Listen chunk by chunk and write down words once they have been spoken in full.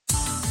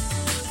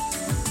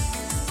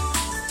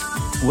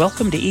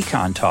Welcome to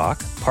Econ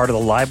Talk, part of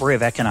the Library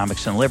of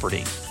Economics and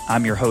Liberty.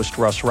 I'm your host,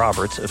 Russ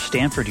Roberts of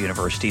Stanford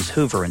University's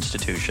Hoover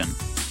Institution.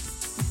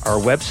 Our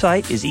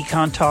website is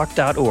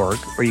econtalk.org,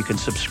 where you can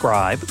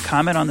subscribe,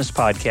 comment on this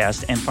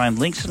podcast, and find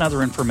links and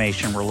other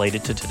information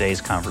related to today's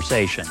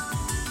conversation.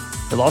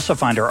 You'll also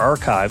find our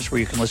archives,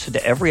 where you can listen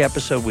to every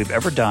episode we've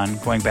ever done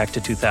going back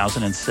to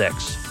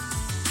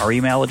 2006. Our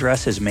email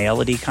address is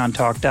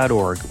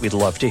mail@econtalk.org. We'd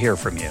love to hear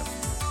from you.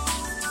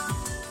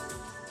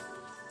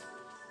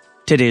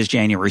 Today is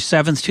January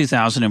 7th,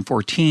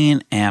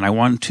 2014, and I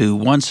want to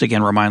once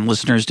again remind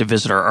listeners to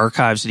visit our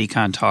archives at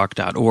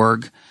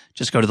econtalk.org.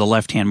 Just go to the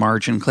left-hand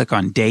margin, click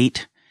on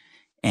Date,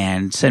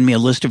 and send me a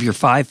list of your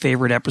 5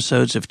 favorite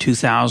episodes of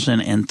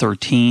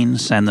 2013.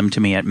 Send them to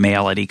me at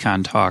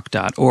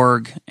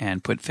mail@econtalk.org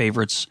and put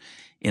favorites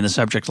in the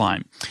subject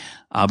line.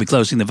 I'll be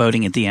closing the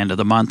voting at the end of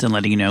the month and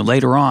letting you know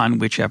later on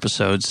which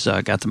episodes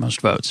got the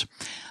most votes.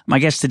 My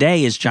guest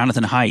today is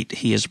Jonathan Haidt.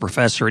 He is a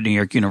professor at New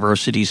York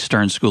University's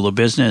Stern School of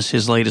Business.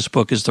 His latest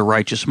book is The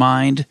Righteous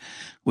Mind,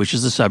 which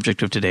is the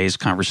subject of today's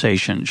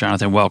conversation.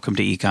 Jonathan, welcome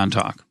to Econ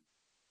Talk.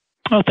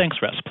 Oh, thanks,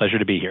 Russ. Pleasure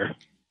to be here.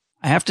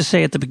 I have to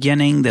say at the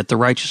beginning that The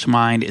Righteous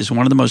Mind is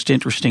one of the most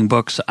interesting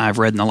books I've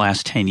read in the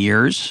last 10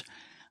 years.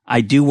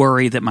 I do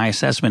worry that my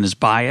assessment is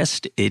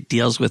biased. It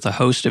deals with a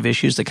host of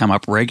issues that come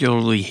up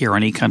regularly here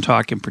on Econ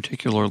Talk, in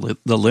particular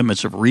the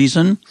limits of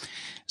reason,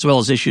 as well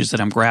as issues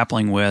that I'm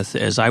grappling with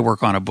as I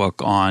work on a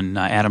book on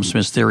Adam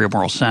Smith's theory of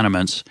moral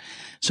sentiments.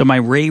 So my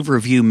rave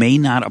review may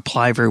not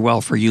apply very well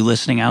for you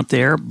listening out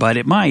there, but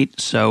it might.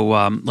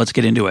 So let's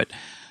get into it.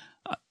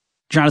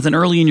 Jonathan,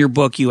 early in your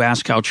book, you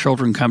ask how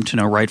children come to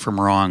know right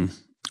from wrong.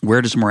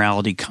 Where does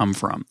morality come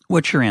from?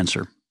 What's your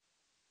answer?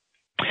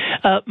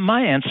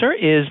 My answer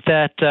is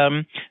that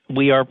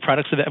we are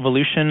products of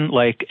evolution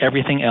like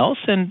everything else,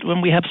 and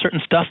when we have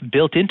certain stuff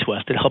built into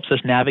us that helps us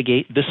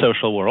navigate the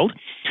social world.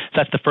 So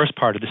that's the first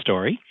part of the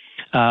story.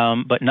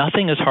 But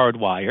nothing is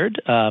hardwired.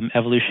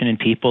 Evolution in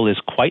people is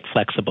quite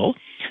flexible.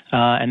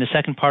 And the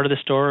second part of the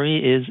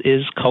story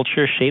is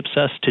culture shapes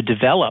us to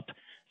develop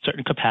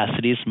certain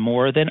capacities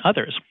more than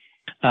others.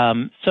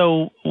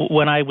 So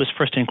when I was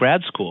first in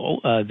grad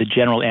school, the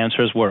general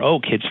answers were,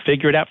 kids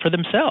figure it out for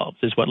themselves,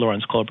 is what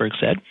Lawrence Kohlberg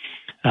said.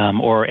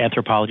 Or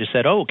anthropologists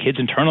said, kids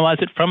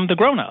internalize it from the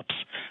grown-ups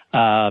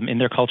in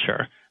their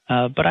culture.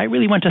 But I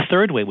really went a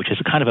third way, which is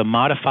a kind of a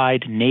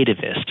modified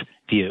nativist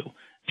view.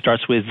 It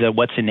starts with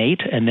what's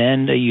innate, and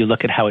then you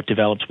look at how it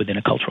develops within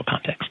a cultural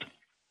context.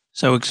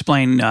 So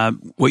explain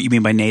what you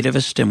mean by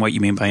nativist and what you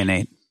mean by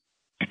innate.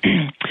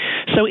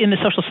 So in the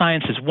social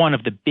sciences, one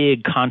of the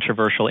big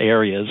controversial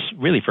areas,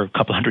 really for a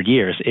couple hundred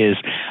years, is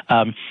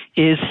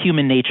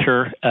human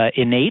nature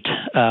innate?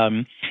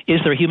 Is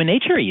there a human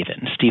nature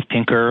even? Steve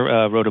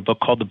Pinker wrote a book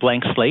called The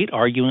Blank Slate,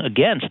 arguing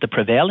against the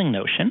prevailing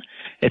notion,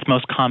 it's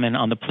most common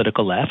on the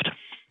political left,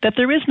 that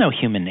there is no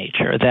human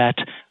nature, that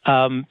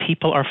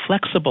people are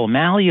flexible,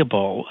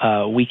 malleable,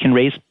 we can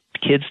raise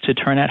kids to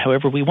turn out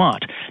however we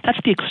want. That's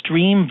the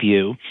extreme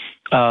view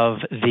of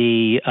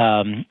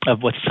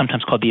what's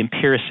sometimes called the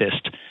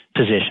empiricist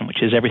position,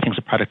 which is everything's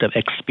a product of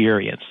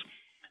experience.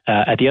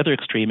 At the other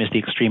extreme is the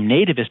extreme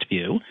nativist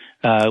view,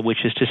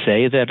 which is to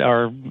say that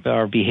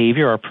our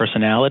behavior, our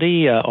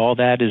personality, all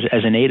that is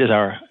as innate as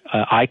our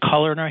eye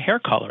color and our hair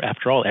color.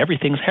 After all,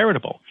 everything's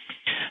heritable.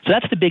 So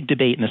that's the big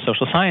debate in the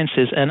social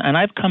sciences, and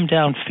I've come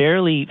down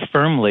fairly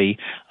firmly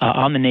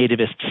on the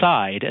nativist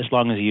side, as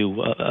long as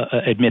you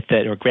admit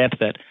that or grant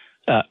that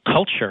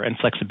culture and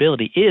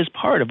flexibility is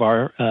part of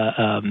our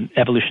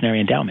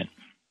evolutionary endowment.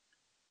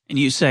 And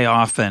you say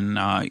often,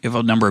 you have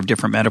a number of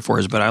different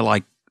metaphors, but I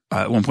like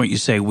at one point you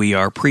say we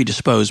are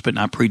predisposed but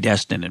not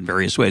predestined in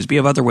various ways. But you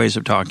have other ways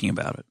of talking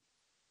about it.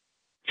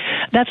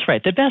 That's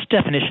right. The best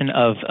definition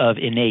of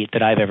innate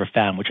that I've ever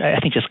found, which I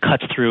think just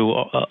cuts through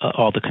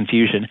all the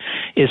confusion,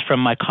 is from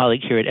my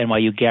colleague here at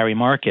NYU, Gary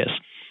Marcus,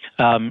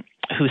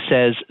 who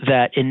says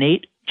that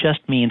innate just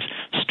means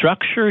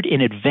structured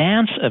in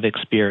advance of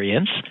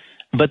experience,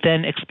 but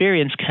then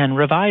experience can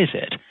revise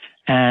it.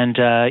 And,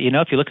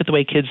 if you look at the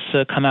way kids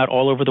come out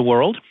all over the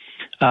world,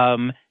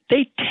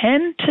 they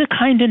tend to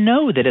kind of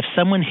know that if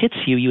someone hits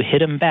you, you hit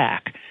them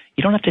back.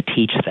 You don't have to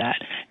teach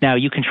that. Now,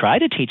 you can try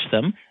to teach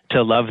them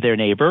to love their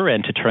neighbor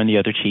and to turn the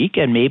other cheek,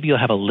 and maybe you'll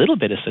have a little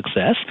bit of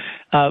success.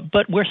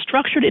 But we're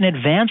structured in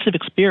advance of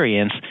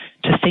experience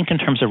to think in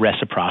terms of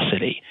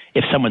reciprocity.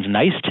 If someone's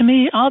nice to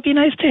me, I'll be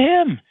nice to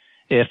him.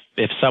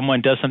 If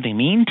someone does something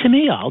mean to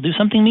me, I'll do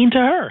something mean to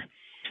her.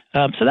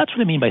 So that's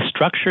what I mean by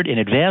structured in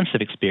advance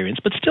of experience,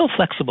 but still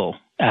flexible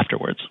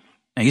afterwards.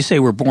 Now, you say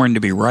we're born to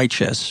be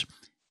righteous,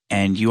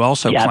 and you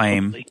also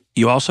claim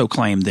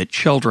that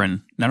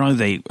children, not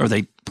only are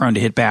they prone to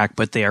hit back,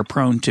 but they are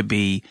prone to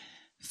be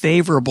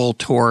favorable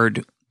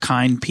toward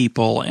kind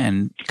people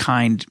and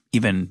kind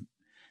even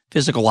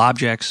physical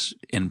objects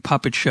in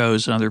puppet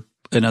shows and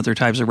other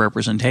types of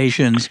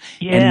representations,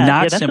 and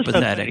not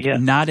sympathetic,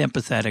 not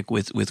empathetic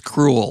with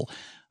cruel,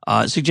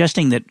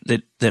 suggesting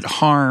that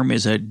harm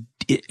is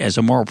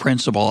a moral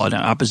principle, an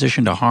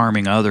opposition to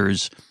harming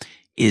others,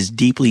 is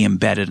deeply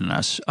embedded in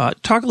us.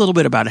 Talk a little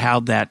bit about how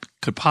that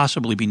could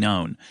possibly be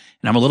known.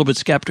 And I'm a little bit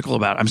skeptical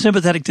about it. I'm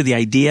sympathetic to the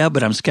idea,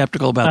 but I'm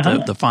skeptical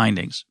about the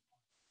findings.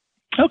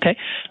 Okay.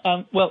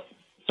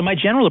 So my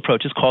general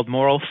approach is called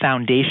moral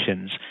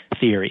foundations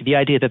theory, the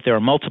idea that there are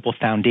multiple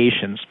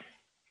foundations.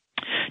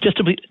 Just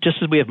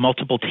as we have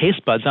multiple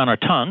taste buds on our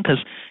tongue,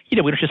 because we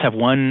don't just have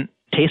one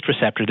taste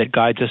receptor that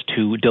guides us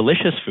to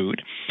delicious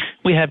food.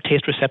 We have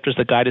taste receptors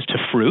that guide us to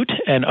fruit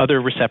and other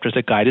receptors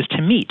that guide us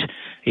to meat,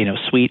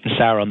 sweet and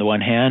sour on the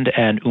one hand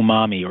and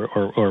umami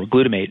or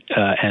glutamate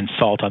and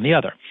salt on the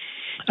other.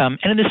 And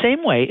in the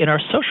same way, in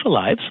our social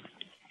lives,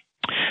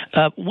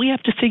 we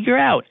have to figure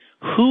out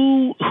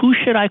who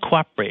should I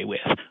cooperate with?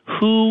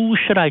 Who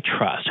should I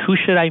trust? Who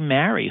should I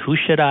marry? Who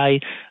should I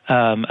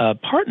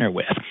partner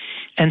with?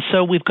 And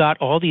so we've got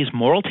all these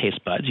moral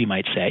taste buds, you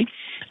might say,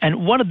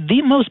 and one of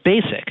the most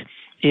basic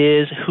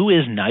is who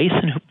is nice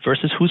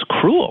versus who's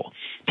cruel.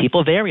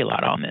 People vary a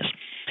lot on this.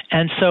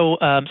 And so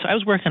I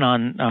was working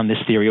on this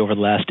theory over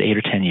the last 8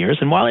 or 10 years,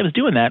 and while I was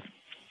doing that,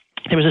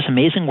 there was this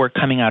amazing work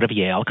coming out of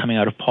Yale, coming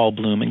out of Paul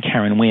Bloom and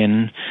Karen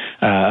Wynn,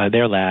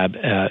 their lab,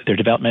 their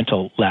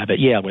developmental lab at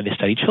Yale, where they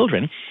study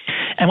children.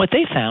 And what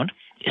they found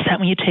is that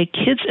when you take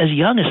kids as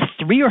young as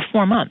 3 or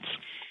 4 months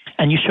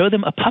and you show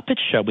them a puppet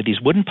show with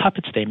these wooden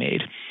puppets they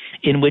made,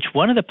 in which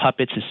one of the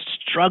puppets is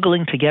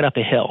struggling to get up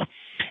a hill,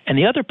 and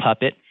the other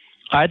puppet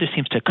either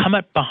seems to come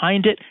up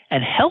behind it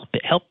and help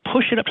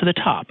push it up to the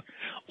top,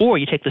 or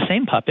you take the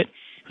same puppet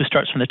who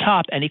starts from the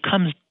top and he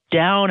comes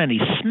down and he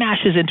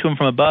smashes into him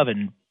from above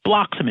and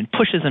blocks him and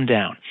pushes him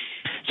down.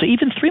 So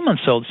even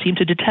 3-month-olds seem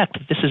to detect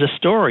that this is a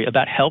story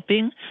about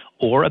helping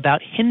or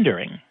about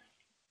hindering.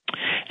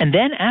 And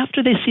then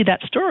after they see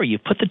that story, you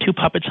put the 2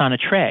 puppets on a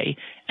tray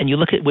and you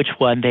look at which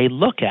one they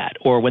look at,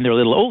 or when they're a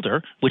little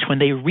older, which one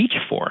they reach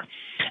for.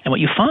 And what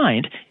you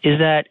find is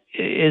that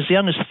as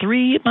young as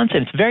 3 months,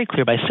 and it's very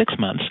clear by 6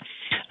 months,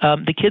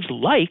 the kids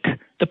like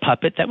the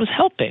puppet that was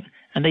helping,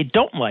 and they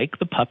don't like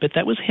the puppet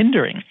that was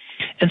hindering.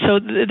 And so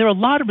there are a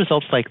lot of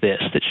results like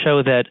this that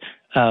show that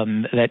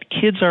that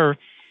kids are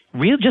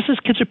real, just as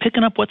kids are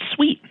picking up what's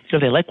sweet. So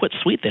if they like what's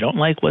sweet, they don't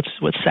like what's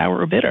sour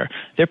or bitter.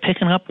 They're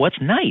picking up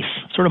what's nice,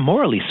 sort of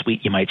morally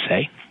sweet, you might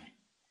say.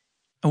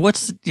 Do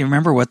you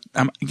remember what,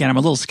 I'm a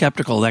little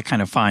skeptical of that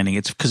kind of finding.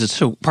 It's because it's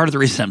so, part of the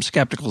reason I'm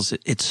skeptical is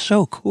it's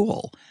so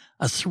cool.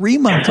 A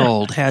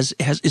 3-month-old is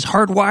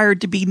hardwired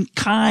to be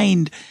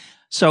kind.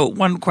 So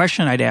one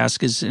question I'd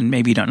ask is, and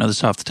maybe you don't know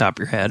this off the top of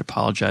your head,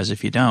 apologize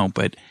if you don't,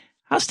 but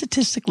how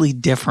statistically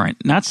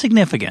different, not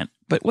significant,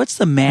 but what's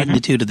the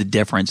magnitude of the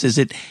difference? Is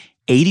it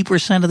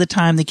 80% of the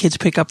time the kids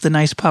pick up the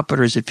nice puppet,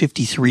 or is it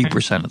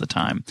 53% of the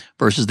time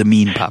versus the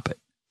mean puppet?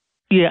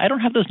 Yeah, I don't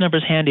have those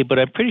numbers handy, but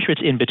I'm pretty sure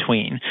it's in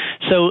between.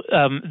 So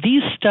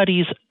these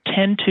studies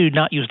tend to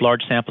not use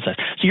large sample sizes.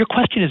 So your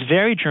question is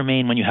very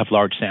germane when you have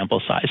large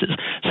sample sizes.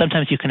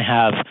 Sometimes you can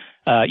have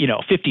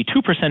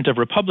 52% of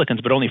Republicans,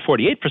 but only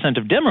 48%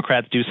 of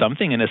Democrats do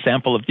something in a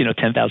sample of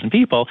 10,000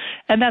 people,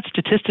 and that's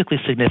statistically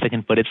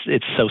significant, but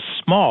it's so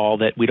small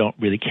that we don't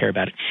really care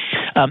about it.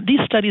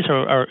 These studies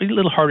are a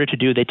little harder to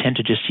do. They tend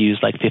to just use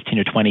like 15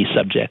 or 20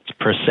 subjects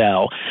per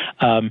cell,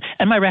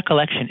 and my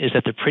recollection is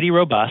that they're pretty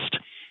robust.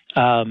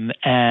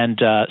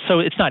 So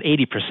it's not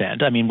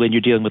 80%. I mean, when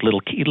you're dealing with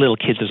little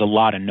kids, there's a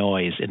lot of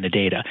noise in the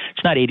data.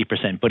 It's not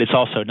 80%, but it's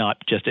also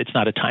it's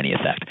not a tiny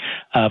effect.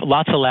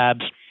 Lots of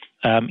labs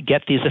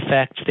get these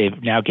effects. They're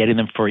now getting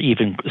them for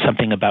even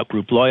something about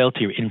group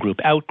loyalty or in-group,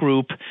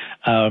 out-group.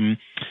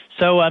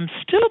 So I'm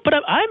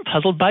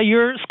puzzled by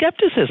your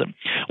skepticism.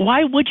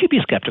 Why would you be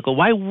skeptical?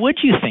 Why would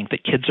you think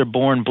that kids are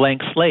born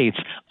blank slates,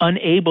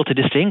 unable to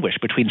distinguish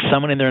between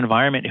someone in their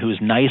environment who's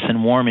nice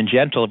and warm and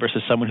gentle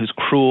versus someone who's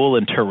cruel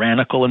and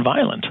tyrannical and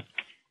violent?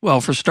 Well,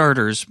 for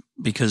starters,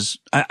 because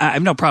I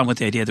have no problem with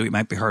the idea that we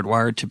might be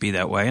hardwired to be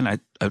that way, and I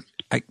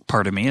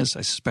part of me, as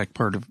I suspect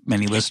part of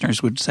many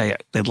listeners would say,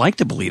 they'd like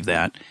to believe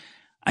that.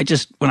 I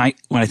just, when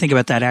I think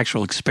about that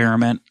actual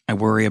experiment, I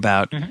worry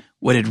about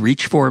what did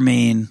reach for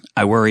mean.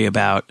 I worry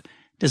about,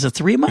 does a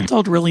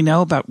 3-month-old really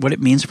know about what it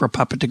means for a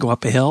puppet to go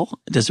up a hill?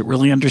 Does it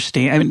really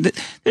understand? I mean,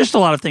 there's a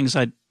lot of things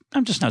I'm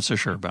just not so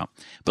sure about.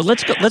 But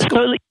let's go.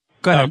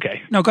 Go ahead.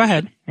 Okay. No, go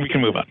ahead. We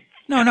can move on.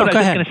 No, go ahead. I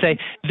was just going to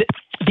say,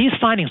 these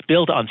findings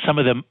build on some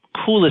of the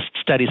coolest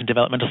studies in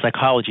developmental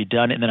psychology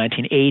done in the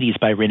 1980s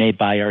by Renée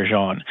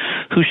Baillargeon,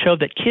 who showed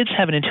that kids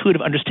have an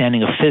intuitive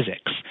understanding of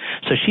physics.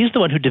 So she's the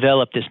one who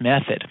developed this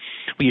method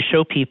where you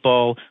show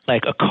people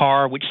like a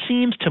car which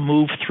seems to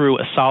move through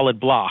a solid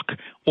block,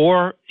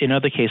 or in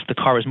other case, the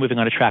car is moving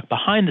on a track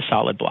behind the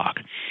solid block.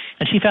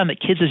 And she found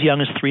that kids as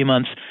young as 3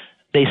 months,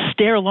 they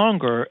stare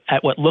longer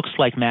at what looks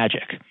like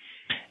magic.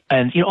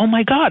 And, oh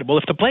my God, well,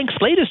 if the blank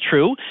slate is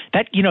true,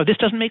 that, this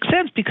doesn't make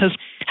sense, because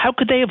how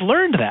could they have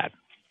learned that?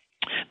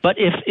 But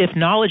if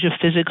knowledge of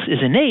physics is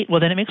innate, well,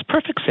 then it makes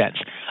perfect sense.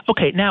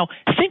 Okay, now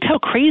think how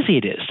crazy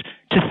it is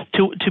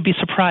to be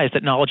surprised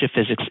that knowledge of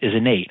physics is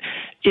innate.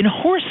 In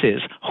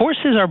horses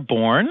are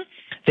born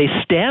They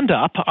stand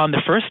up on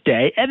the first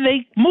day and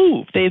they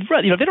move. They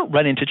run. They don't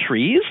run into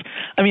trees.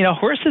 I mean, a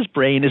horse's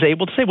brain is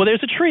able to say, well,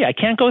 there's a tree. I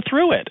can't go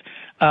through it.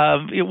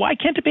 Why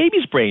can't a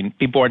baby's brain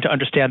be born to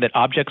understand that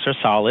objects are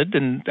solid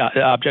and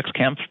objects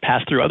can't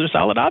pass through other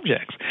solid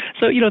objects?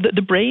 So,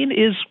 the brain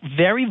is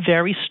very,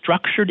 very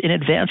structured in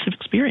advance of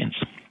experience.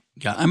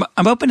 Yeah,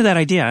 I'm open to that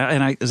idea.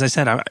 And as I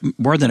said, I'm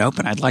more than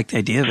open. I'd like the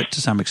idea of it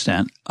to some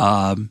extent.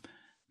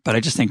 But I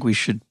just think we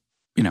should,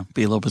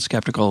 be a little bit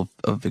skeptical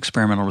of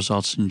experimental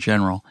results in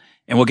general.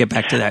 And we'll get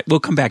back to that.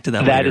 We'll come back to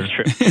that later.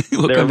 That is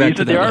true.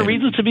 There are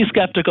reasons to be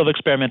skeptical of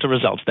experimental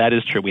results. That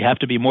is true. We have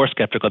to be more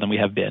skeptical than we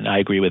have been. I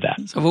agree with that.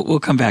 So we'll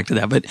come back to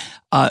that.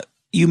 But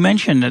you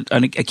mentioned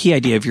a key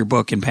idea of your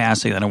book in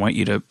passing that I want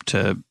you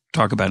to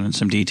talk about in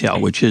some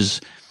detail, which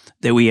is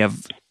that we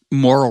have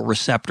moral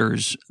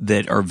receptors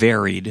that are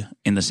varied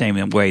in the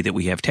same way that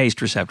we have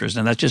taste receptors.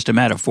 And that's just a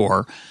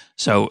metaphor.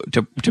 So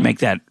to make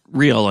that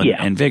real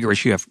and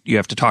vigorous, you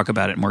have to talk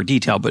about it in more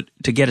detail. But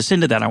to get us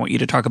into that, I want you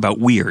to talk about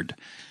WEIRD.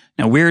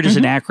 Now, WEIRD is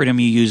an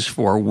acronym you use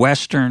for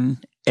Western,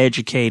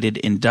 Educated,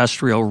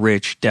 Industrial,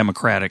 Rich,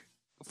 Democratic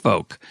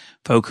folk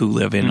who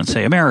live in, let's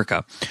say,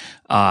 America.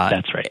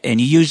 That's right. And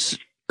you use,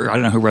 or I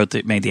don't know who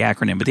made the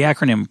acronym, but the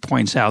acronym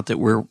points out that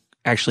we're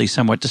actually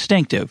somewhat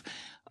distinctive.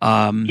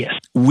 Yes.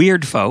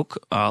 Weird folk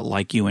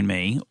like you and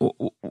me.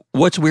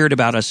 What's weird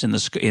about us in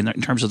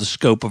terms of the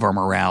scope of our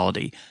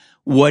morality?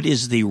 What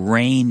is the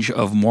range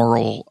of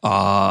moral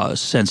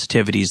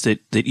sensitivities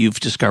that you've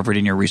discovered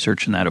in your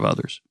research and that of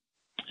others?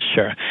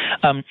 Sure.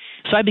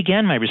 So I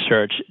began my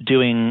research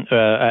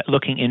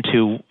looking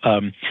into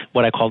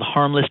what I called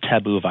harmless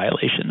taboo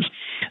violations.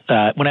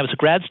 When I was a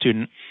grad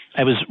student,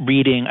 I was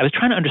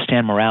trying to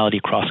understand morality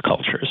across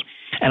cultures.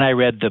 And I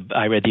read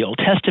the Old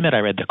Testament, I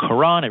read the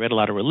Quran, I read a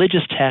lot of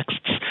religious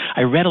texts,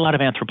 I read a lot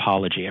of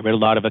anthropology, I read a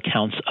lot of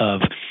accounts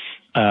of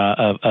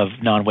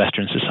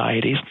non-Western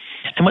societies.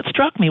 And what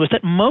struck me was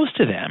that most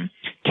of them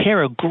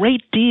care a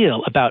great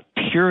deal about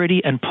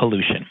purity and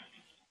pollution.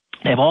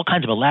 They have all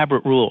kinds of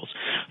elaborate rules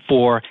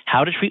for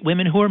how to treat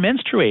women who are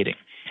menstruating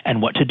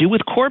and what to do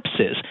with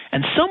corpses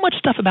and so much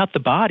stuff about the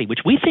body,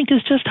 which we think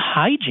is just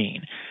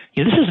hygiene.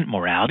 This isn't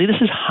morality,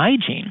 this is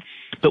hygiene.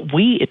 But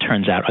we, it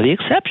turns out, are the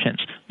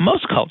exceptions.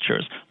 Most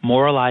cultures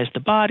moralize the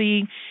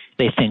body.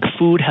 They think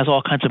food has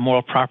all kinds of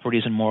moral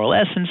properties and moral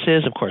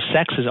essences. Of course,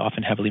 sex is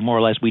often heavily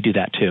moralized. We do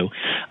that too.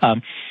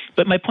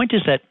 But my point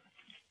is that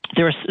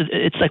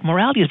it's like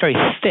morality is very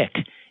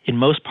thick in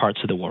most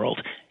parts of the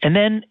world. And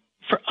then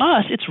for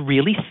us, it's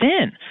really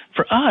thin.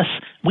 For us,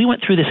 we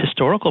went through this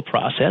historical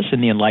process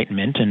in the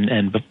Enlightenment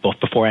and both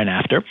before and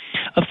after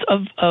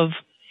of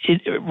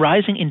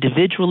rising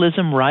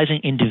individualism, rising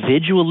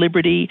individual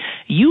liberty.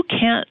 You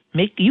can't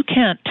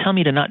tell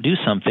me to not do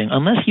something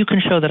unless you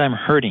can show that I'm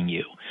hurting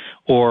you,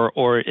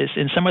 or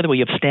in some other way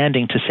you have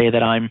standing to say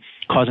that I'm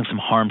causing some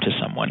harm to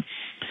someone.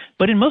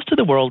 But in most of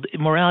the world,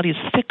 morality is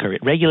thicker.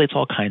 It regulates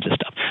all kinds of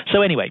stuff.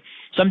 So anyway,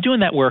 I'm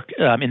doing that work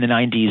in the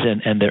 90s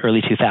and the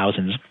early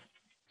 2000s.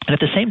 And at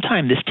the same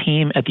time, this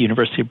team at the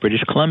University of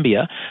British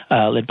Columbia,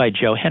 led by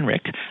Joe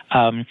Henrich,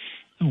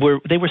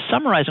 they were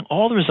summarizing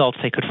all the results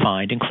they could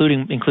find,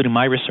 including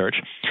my research,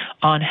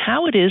 on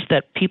how it is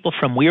that people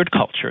from weird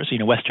cultures,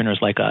 Westerners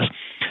like us,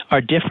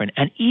 are different.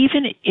 And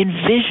even in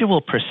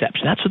visual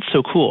perception, that's what's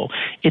so cool.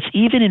 It's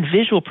even in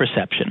visual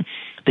perception.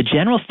 The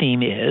general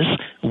theme is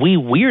we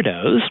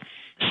weirdos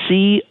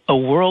see a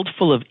world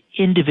full of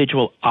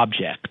individual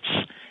objects,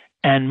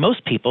 and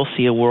most people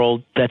see a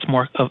world that's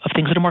more of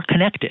things that are more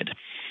connected.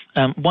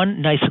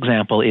 One nice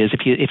example is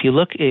if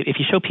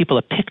you show people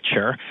a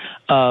picture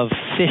of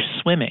fish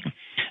swimming,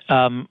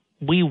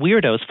 we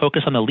weirdos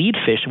focus on the lead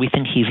fish. We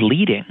think he's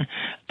leading.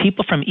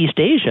 People from East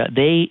Asia,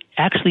 they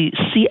actually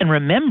see and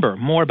remember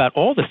more about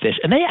all the fish,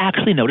 and they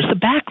actually notice the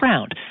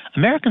background.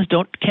 Americans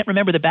can't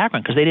remember the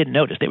background because they didn't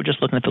notice. They were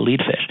just looking at the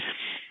lead fish.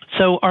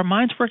 So our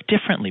minds work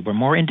differently. We're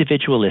more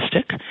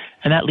individualistic,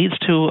 and that leads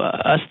to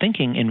us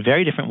thinking in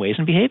very different ways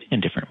and behaving in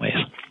different ways.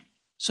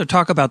 So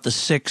talk about the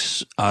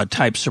 6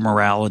 types of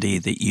morality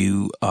that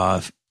you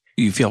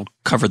feel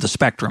cover the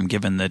spectrum,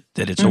 given that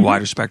it's a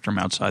wider spectrum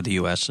outside the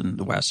U.S. and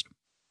the West.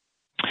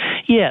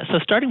 Yeah, so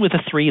starting with the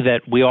 3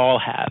 that we all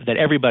have, that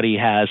everybody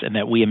has, and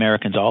that we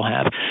Americans all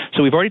have.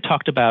 So we've already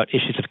talked about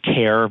issues of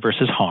care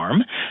versus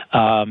harm.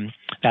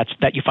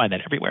 That you find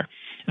that everywhere.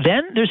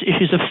 Then there's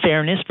issues of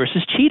fairness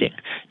versus cheating.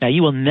 Now,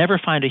 you will never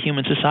find a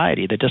human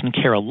society that doesn't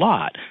care a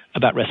lot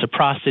about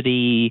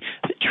reciprocity,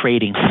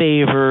 trading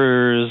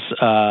favors,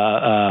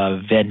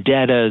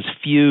 vendettas,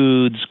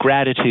 feuds,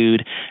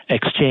 gratitude,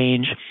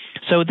 exchange.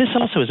 So this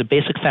also is a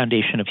basic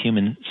foundation of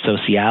human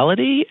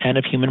sociality and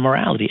of human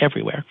morality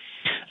everywhere.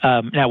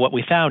 Now, what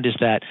we found is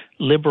that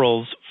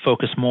liberals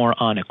focus more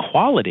on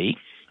equality.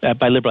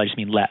 By liberal, I just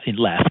mean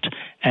left.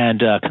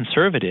 And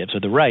conservatives, or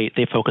the right,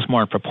 they focus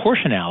more on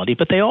proportionality,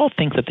 but they all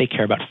think that they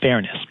care about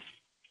fairness.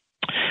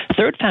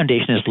 Third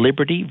foundation is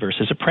liberty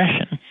versus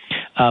oppression.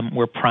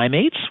 We're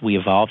primates. We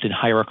evolved in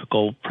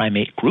hierarchical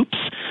primate groups.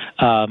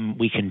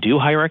 We can do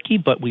hierarchy,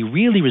 but we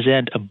really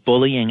resent a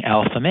bullying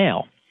alpha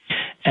male.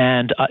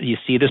 And you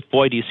see this,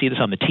 boy, do you see this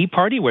on the Tea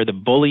Party, where the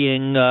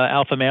bullying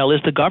alpha male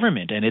is the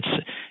government, and it's,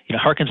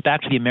 harkens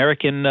back to the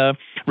American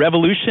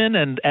Revolution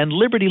and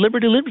liberty,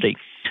 liberty, liberty.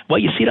 Well,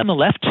 you see it on the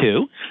left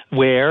too,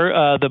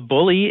 where the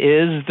bully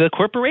is the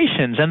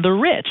corporations and the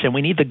rich, and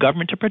we need the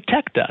government to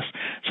protect us.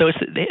 So it's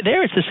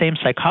the same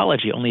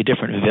psychology, only a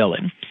different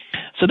villain.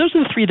 So those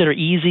are the three that are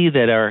easy,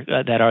 that are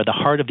the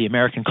heart of the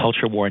American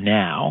culture war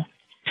now.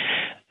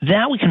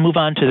 Now we can move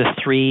on to the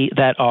three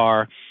that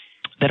are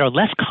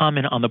less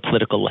common on the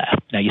political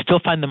left. Now, you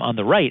still find them on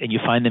the right, and you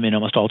find them in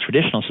almost all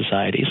traditional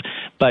societies,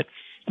 but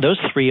those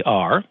three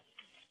are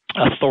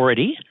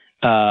authority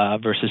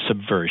versus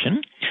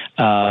subversion.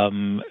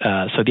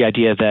 So the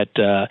idea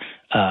that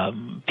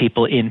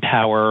people in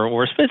power,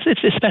 or it's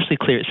especially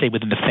clear, say,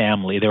 within the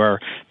family, there are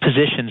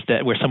positions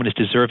where someone is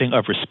deserving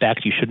of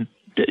respect. You shouldn't,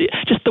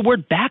 just the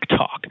word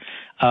backtalk,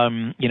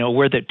 a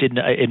word that didn't,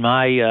 in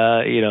my,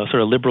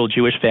 sort of liberal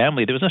Jewish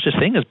family, there was no such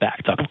thing as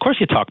backtalk. Of course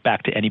you talk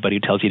back to anybody who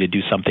tells you to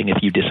do something if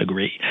you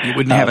disagree. You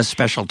wouldn't have a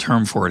special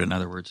term for it, in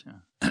other words.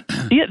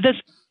 Yeah,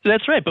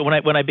 that's right. But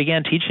when I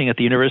began teaching at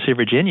the University of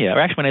Virginia,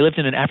 or actually when I lived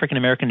in an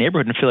African-American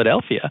neighborhood in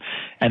Philadelphia,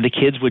 and the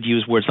kids would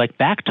use words like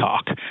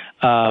backtalk,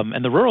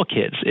 and the rural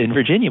kids in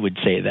Virginia would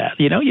say that,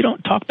 you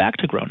don't talk back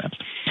to grown-ups.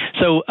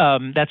 So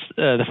that's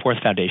the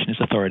fourth foundation, is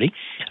authority.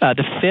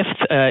 The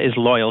fifth is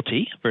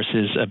loyalty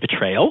versus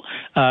betrayal.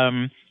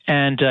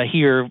 And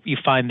here you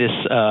find this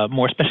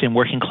more, especially in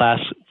working class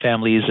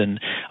families,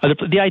 and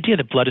the idea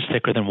that blood is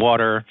thicker than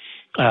water,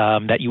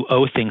 that you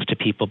owe things to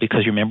people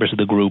because you're members of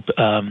the group.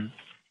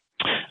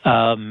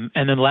 And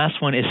then the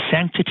last one is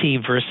sanctity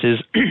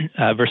versus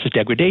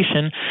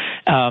degradation.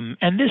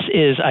 And this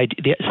is,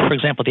 for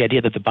example, the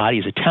idea that the body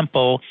is a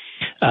temple.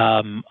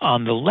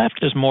 On the left,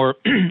 there's more,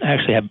 I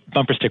actually have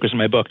bumper stickers in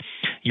my book.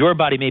 Your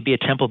body may be a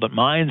temple, but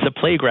mine's a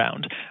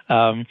playground.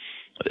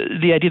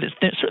 The idea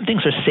that certain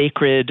things are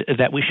sacred,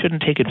 that we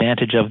shouldn't take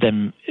advantage of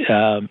them,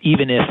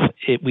 even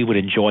if we would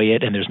enjoy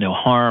it and there's no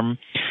harm.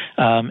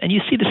 And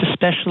you see this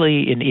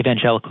especially in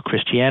evangelical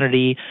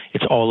Christianity.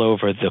 It's all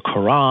over the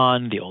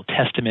Quran, the Old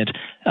Testament,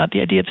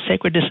 the idea of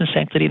sacredness and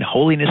sanctity and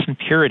holiness and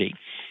purity.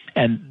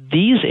 And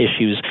these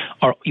issues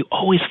you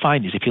always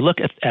find these. If you look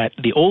at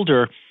the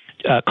older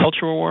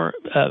cultural war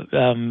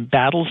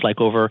battles,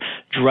 like over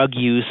drug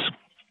use,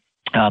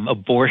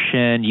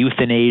 abortion,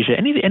 euthanasia,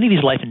 any of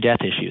these life and death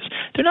issues,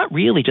 they're not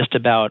really just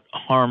about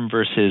harm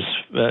versus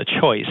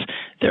choice.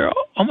 They're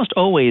almost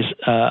always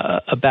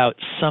about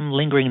some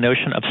lingering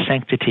notion of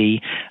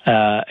sanctity,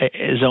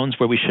 zones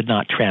where we should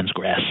not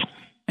transgress.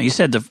 Now you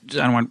said, I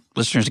don't want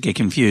listeners to get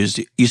confused,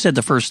 you said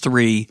the first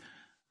three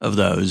of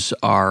those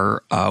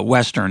are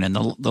Western, and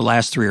the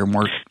last three are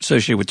more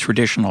associated with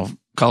traditional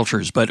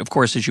cultures. But of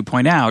course, as you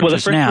point out, the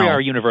first three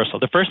are universal.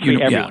 The first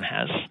three everyone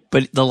has.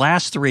 But the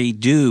last three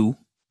do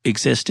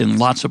exist in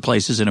lots of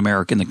places in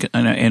America,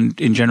 and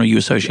in general you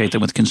associate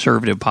them with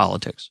conservative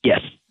politics.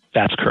 Yes,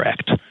 that's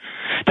correct.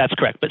 That's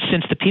correct. But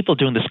since the people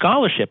doing the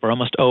scholarship are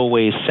almost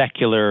always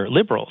secular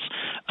liberals,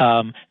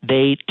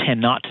 they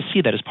tend not to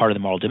see that as part of the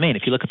moral domain.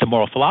 If you look at the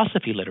moral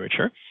philosophy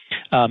literature,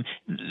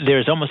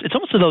 it's almost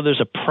as though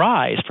there's a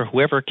prize for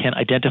whoever can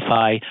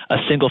identify a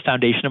single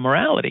foundation of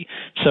morality.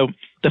 So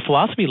the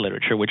philosophy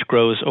literature, which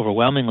grows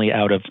overwhelmingly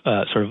out of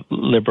sort of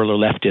liberal or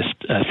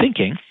leftist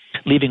thinking,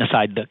 leaving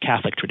aside the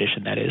Catholic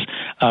tradition, that is,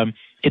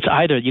 it's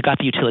either you got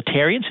the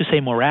utilitarians who say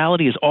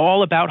morality is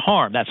all about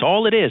harm. That's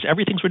all it is.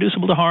 Everything's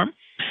reducible to harm.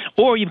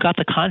 Or you've got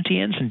the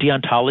Kantians and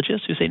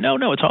deontologists who say, no,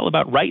 it's all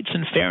about rights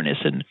and fairness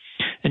and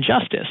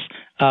justice.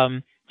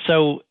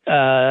 So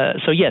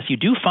yes, you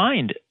do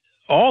find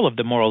all of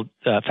the moral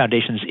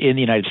foundations in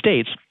the United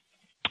States,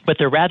 but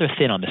they're rather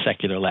thin on the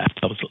secular left,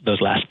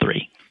 those last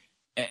three.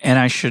 And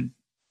I should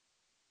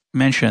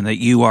mention that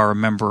you are a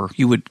member,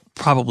 you would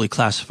probably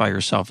classify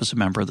yourself as a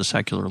member of the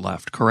secular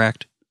left,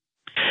 correct?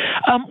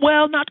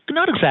 Well, not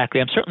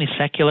exactly. I'm certainly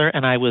secular,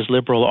 and I was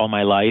liberal all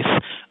my life,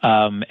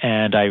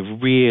 and I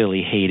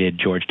really hated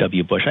George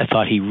W. Bush. I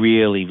thought he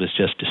really was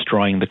just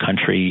destroying the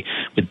country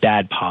with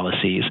bad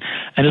policies.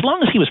 And as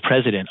long as he was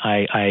president,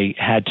 I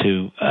had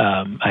to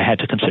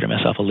consider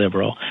myself a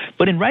liberal.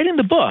 But in writing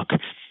the book,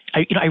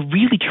 I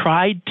really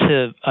tried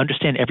to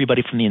understand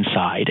everybody from the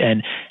inside,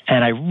 and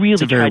I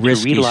really tried to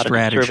read a lot of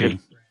conservative.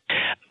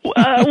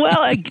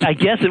 Well, I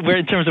guess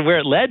in terms of where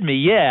it led me,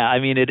 yeah. I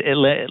mean, it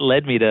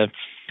led me to.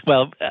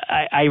 Well,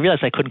 I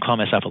realized I couldn't call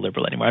myself a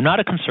liberal anymore. I'm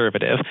not a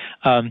conservative.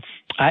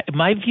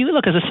 My view,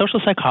 look, as a social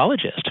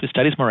psychologist who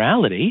studies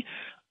morality,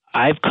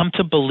 I've come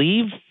to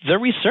believe the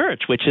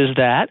research, which is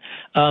that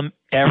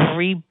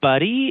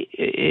everybody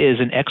is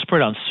an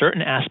expert on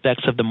certain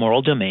aspects of the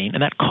moral domain,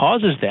 and that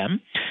causes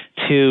them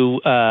to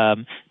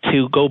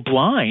go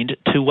blind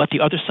to what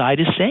the other side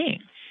is saying.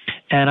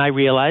 And I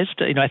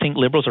realized, I think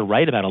liberals are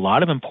right about a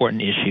lot of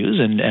important issues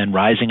and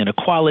rising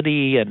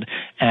inequality and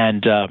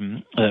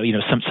some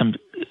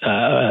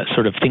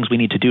sort of things we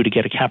need to do to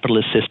get a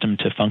capitalist system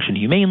to function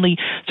humanely.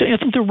 So I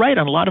think they're right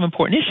on a lot of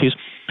important issues.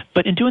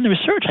 But in doing the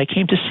research, I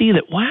came to see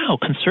that, wow,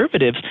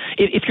 conservatives,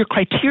 if your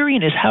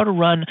criterion is how to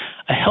run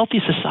a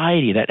healthy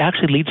society that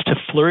actually leads to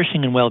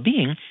flourishing and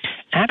well-being,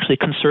 actually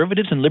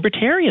conservatives and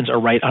libertarians are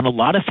right on a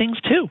lot of things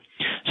too.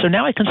 So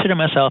now I consider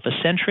myself a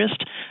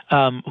centrist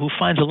who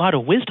finds a lot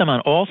of wisdom on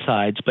all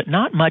sides, but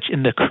not much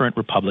in the current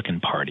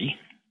Republican Party.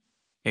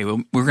 Okay,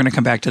 well, we're going to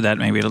come back to that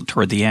maybe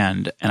toward the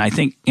end. And I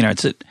think,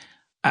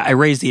 I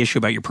raised the issue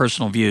about your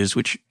personal views,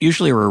 which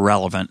usually are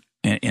irrelevant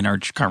in our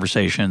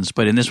conversations,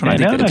 but in this one, I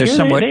think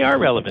they are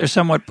relevant.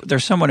 They're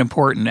somewhat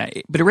important.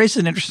 But it raises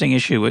an interesting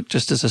issue,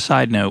 just as a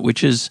side note,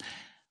 which is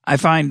I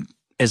find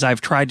as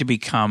I've tried to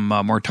become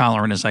more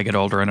tolerant as I get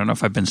older. I don't know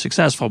if I've been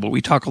successful, but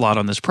we talk a lot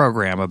on this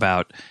program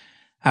about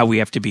how we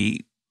have to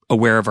be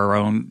aware of our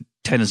own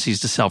tendencies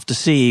to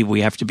self-deceive.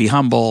 We have to be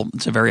humble.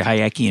 It's a very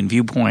Hayekian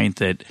viewpoint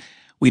that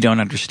we don't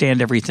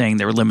understand everything.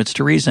 There are limits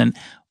to reason.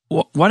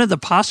 One of the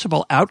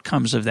possible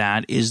outcomes of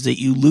that is that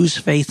you lose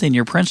faith in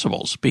your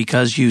principles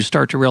because you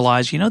start to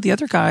realize, the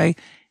other guy,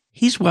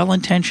 he's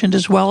well-intentioned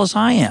as well as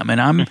I am,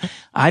 and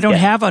I don't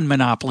have a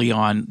monopoly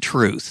on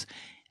truth.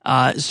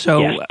 That is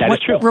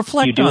true.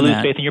 Reflect you do on lose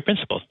that. faith in your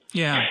principles.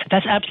 Yeah.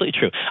 That's absolutely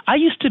true. I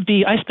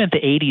spent the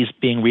 80s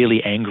being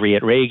really angry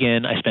at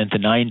Reagan. I spent the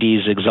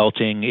 90s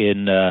exulting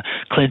in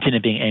Clinton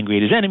and being angry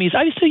at his enemies.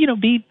 I used to,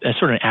 be a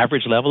sort of an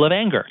average level of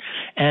anger.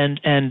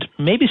 And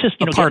maybe it's just,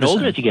 getting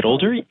older as you get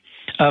older.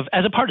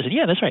 As a partisan,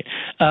 yeah, that's right.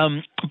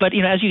 But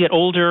as you get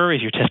older,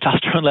 as your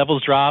testosterone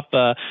levels drop,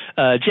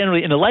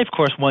 generally in the life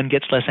course, one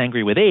gets less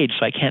angry with age.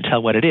 So I can't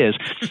tell what it is.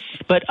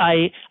 But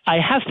I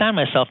have found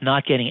myself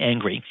not getting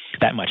angry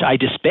that much. I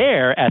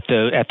despair at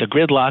the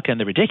gridlock and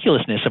the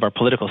ridiculousness of our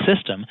political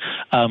system.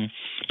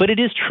 But it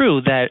is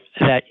true that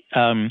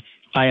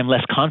I am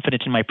less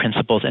confident in my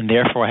principles, and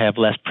therefore I have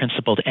less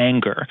principled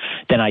anger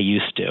than I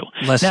used to.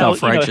 Less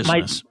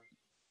self-righteousness.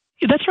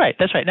 That's right.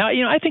 Now,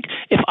 I think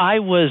if I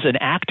was an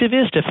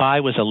activist, if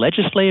I was a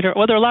legislator,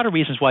 well, there are a lot of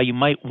reasons why you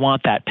might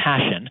want that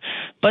passion.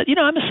 But,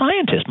 I'm a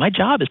scientist. My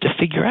job is to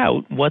figure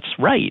out what's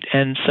right.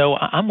 And so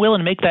I'm willing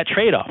to make that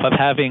trade-off of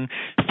having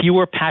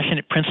fewer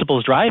passionate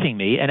principles driving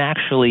me. And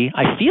actually,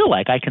 I feel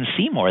like I can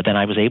see more than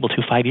I was able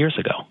to 5 years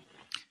ago.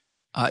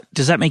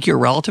 Does that make you a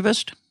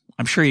relativist?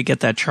 I'm sure you get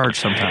that charge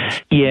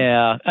sometimes.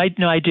 Yeah, I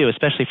do,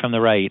 especially from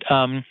the right.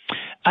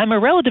 I'm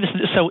a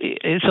relativist, so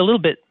it's a little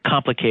bit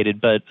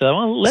complicated, but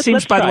let's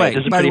try.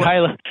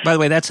 By the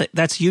way,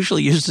 that's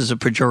usually used as a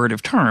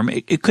pejorative term.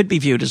 It could be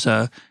viewed as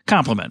a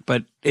compliment,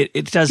 but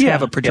it does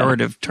have a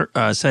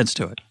pejorative sense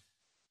to it.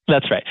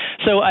 That's right.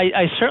 So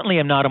I certainly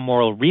am not a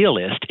moral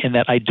realist in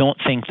that I don't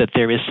think that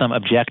there is some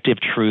objective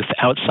truth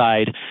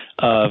outside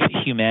of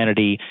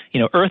humanity.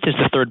 Earth is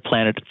the third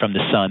planet from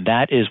the sun.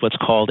 That is what's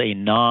called a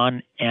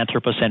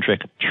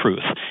non-anthropocentric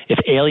truth. If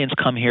aliens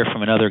come here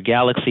from another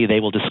galaxy, they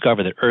will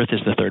discover that Earth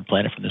is the third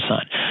planet from the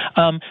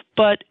sun.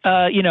 But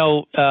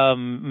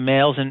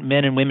males and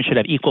men and women should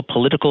have equal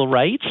political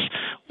rights.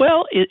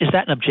 Well, is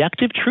that an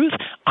objective truth?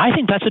 I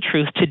think that's a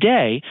truth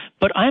today,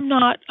 but I'm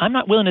not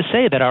willing to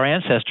say that our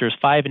ancestors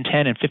 5 and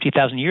 10 and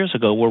 50,000 years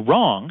ago were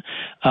wrong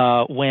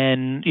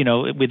when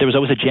there was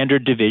always a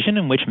gendered division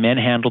in which men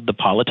handled the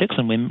politics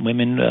and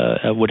women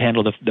would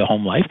handle the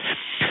home life.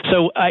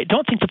 So I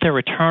don't think that there are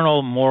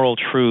eternal moral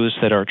truths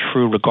that are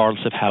true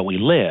regardless of how we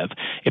live.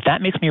 If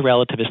that makes me a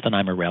relativist, then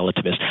I'm a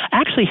relativist.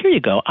 Actually, here you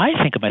go. I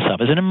think of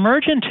myself as an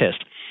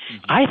emergentist.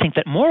 I think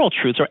that moral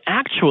truths are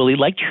actually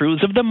like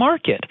truths of the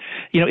market.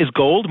 Is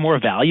gold more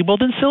valuable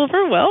than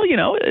silver? Well,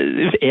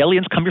 if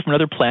aliens come here from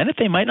another planet,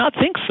 they might not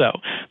think so.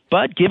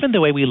 But given the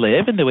way we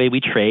live and the way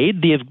we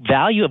trade, the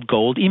value of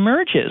gold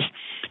emerges,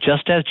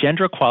 just as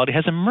gender equality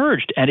has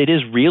emerged. And it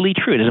is really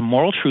true. It is a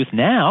moral truth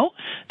now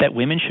that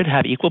women should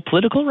have equal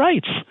political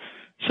rights.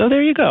 So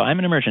there you go. I'm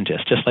an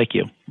emergentist, just like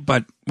you.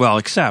 But,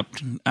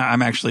 except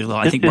I'm actually,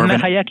 I think more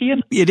Isn't that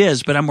Hayekian? It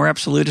is, but I'm more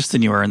absolutist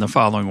than you are in the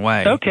following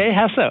way. Okay,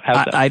 how so?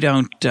 I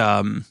don't,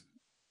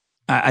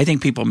 I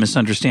think people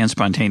misunderstand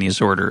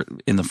spontaneous order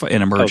in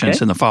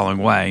emergence in the following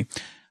way.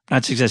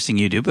 Not suggesting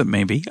you do, but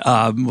maybe.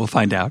 We'll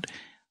find out.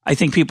 I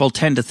think people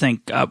tend to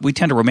think, we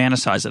tend to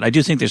romanticize it. I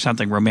do think there's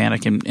something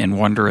romantic and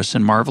wondrous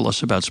and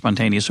marvelous about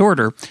spontaneous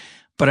order.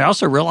 But I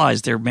also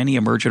realize there are many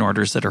emergent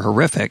orders that are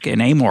horrific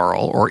and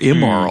amoral or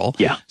immoral.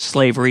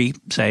 Slavery,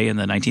 say, in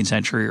the 19th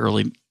century,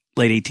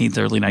 late 18th,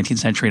 early 19th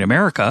century in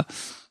America,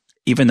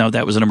 even though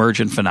that was an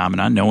emergent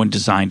phenomenon, no one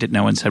designed it.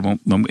 No one said,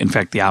 in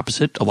fact, the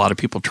opposite. A lot of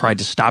people tried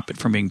to stop it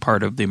from being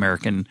part of the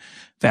American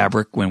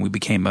fabric when we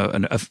became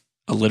a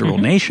literal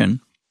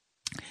nation.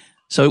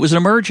 So it was an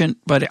emergent,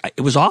 but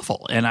it was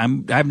awful. And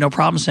I have no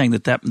problem saying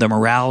that the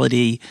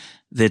morality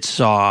that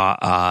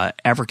saw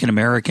African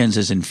Americans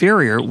as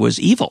inferior was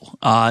evil.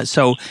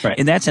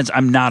 In that sense,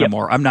 I'm not a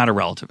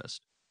relativist.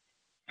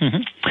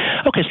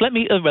 Mm-hmm. Okay, so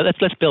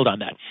let's build on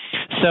that.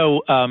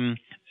 So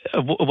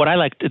the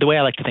way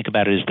I like to think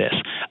about it is this: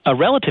 a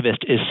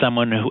relativist is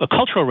a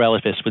cultural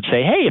relativist would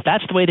say, hey, if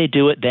that's the way they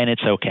do it, then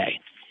it's okay.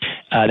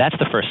 That's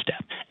the first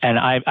step. And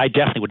I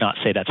definitely would not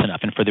say that's enough,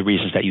 and for the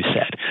reasons that you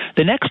said.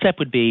 The next step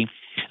would be,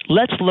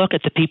 let's look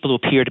at the people who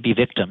appear to be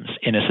victims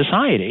in a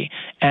society.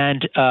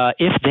 And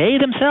if they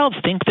themselves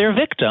think they're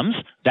victims,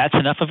 that's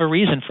enough of a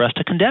reason for us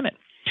to condemn it.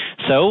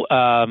 So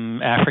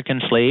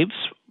African slaves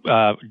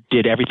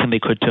did everything they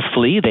could to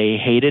flee. They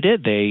hated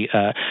it.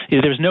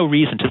 There was no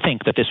reason to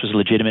think that this was a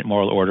legitimate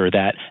moral order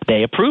that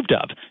they approved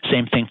of.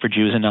 Same thing for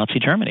Jews in Nazi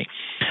Germany.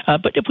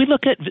 But if we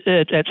look at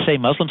say,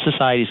 Muslim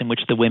societies in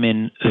which the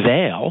women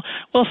veil,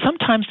 well,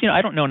 sometimes,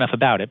 I don't know enough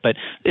about it, but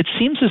it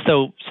seems as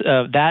though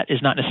that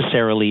is not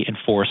necessarily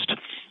enforced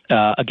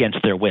against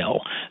their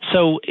will.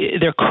 So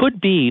there could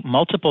be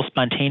multiple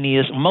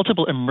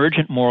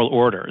emergent moral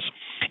orders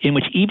in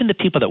which even the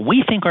people that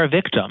we think are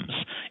victims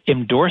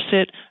endorse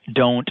it,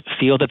 don't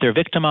feel that they're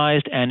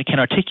victimized, and can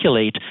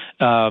articulate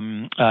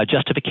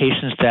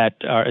justifications that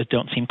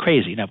don't seem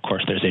crazy. Now, of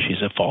course, there's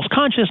issues of false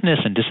consciousness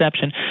and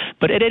deception,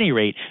 but at any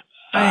rate,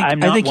 I'm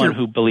not one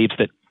who believes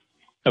that.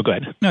 Oh, go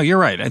ahead. No, you're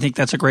right. I think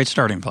that's a great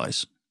starting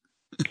place.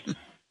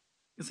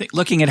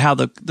 Looking at how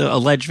the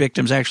alleged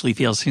victims actually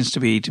feel seems to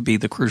be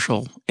a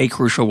crucial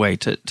way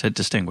to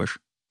distinguish.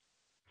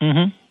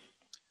 Mm-hmm.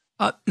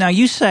 Now,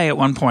 you say at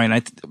one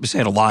point, we say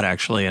it a lot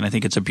actually, and I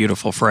think it's a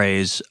beautiful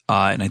phrase,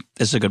 and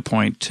this is a good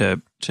point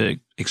to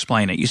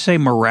explain it. You say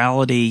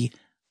morality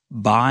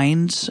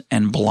binds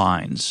and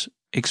blinds.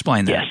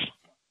 Explain that. Yes.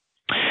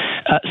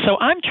 So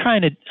I'm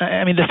trying to,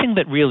 the thing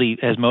that really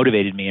has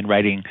motivated me in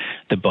writing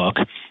the book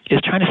is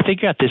trying to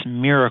figure out this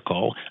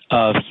miracle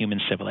of human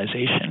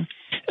civilization.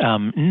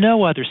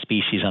 No other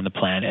species on the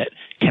planet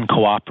can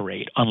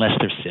cooperate unless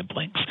they're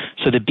siblings.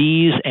 So the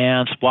bees,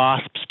 ants,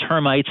 wasps,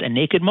 termites, and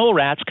naked mole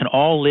rats can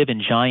all live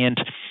in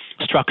giant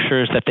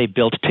structures that they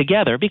built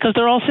together because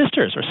they're all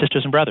sisters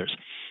and brothers.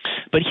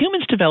 But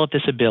humans developed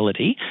this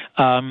ability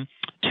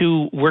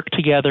to work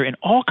together in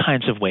all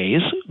kinds of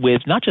ways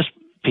with not just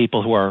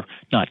people who are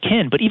not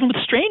kin, but even with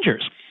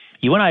strangers.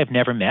 You and I have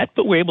never met,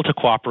 but we're able to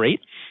cooperate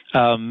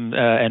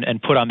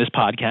and put on this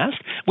podcast.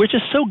 We're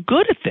just so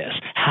good at this.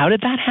 How did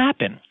that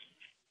happen?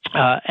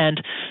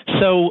 And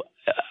so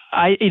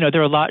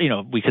there are a lot,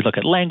 we could look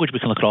at language, we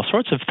can look at all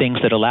sorts of things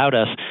that allowed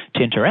us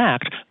to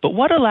interact, but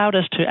what allowed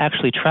us to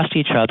actually trust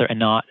each other and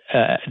not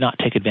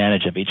take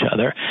advantage of each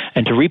other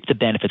and to reap the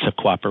benefits of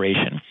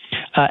cooperation?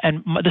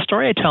 And the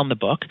story I tell in the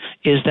book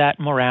is that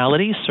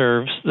morality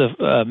serves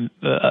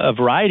a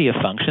variety of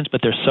functions,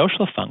 but they're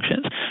social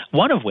functions,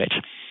 one of which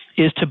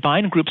is to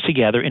bind groups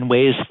together in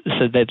ways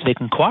so that they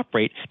can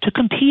cooperate to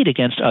compete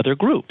against other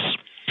groups.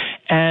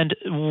 And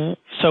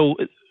so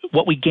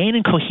what we gain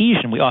in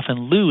cohesion, we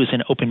often lose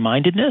in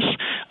open-mindedness.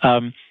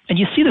 And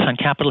you see this on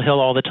Capitol Hill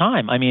all the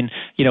time.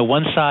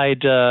 One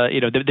side,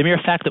 the mere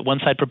fact that one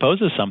side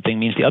proposes something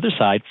means the other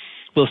side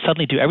will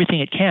suddenly do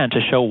everything it can to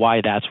show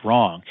why that's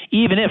wrong,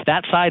 even if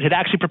that side had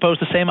actually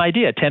proposed the same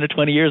idea 10 or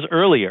 20 years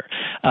earlier.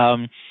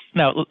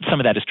 Now, some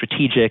of that is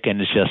strategic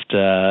and is just,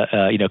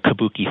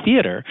 kabuki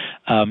theater.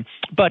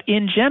 But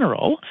in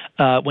general,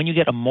 when you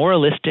get a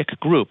moralistic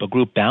group, a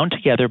group bound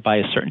together by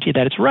a certainty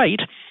that it's right,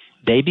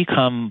 they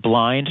become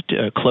blind,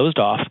 closed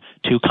off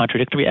to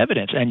contradictory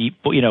evidence. And,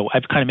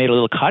 I've kind of made a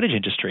little cottage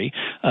industry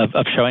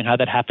of showing how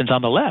that happens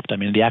on the left.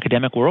 In the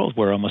academic world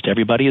where almost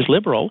everybody is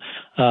liberal,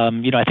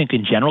 I think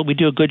in general we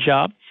do a good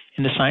job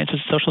in the sciences,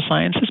 social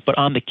sciences, but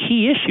on the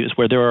key issues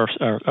where there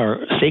are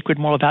sacred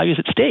moral values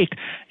at stake,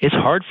 it's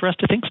hard for us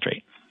to think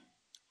straight.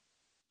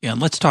 Yeah,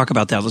 and let's talk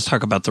about that. Let's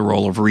talk about the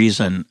role of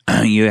reason.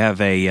 You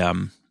have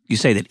you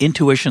say that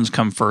intuitions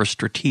come first,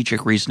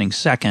 strategic reasoning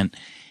second,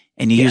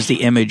 and you use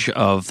the image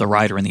of the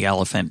rider and the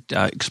elephant.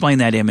 Explain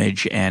that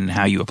image and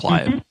how you apply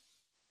it.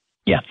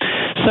 Yeah.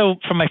 So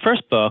from my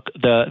first book,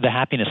 the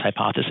happiness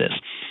hypothesis,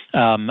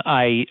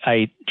 I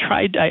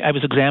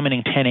was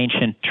examining 10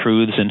 ancient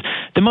truths, and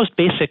the most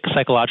basic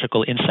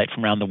psychological insight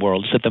from around the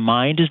world is that the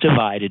mind is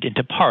divided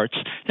into parts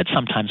that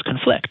sometimes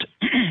conflict.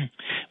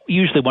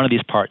 Usually one of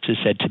these parts is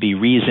said to be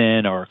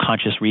reason or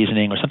conscious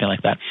reasoning or something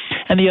like that,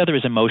 and the other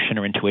is emotion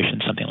or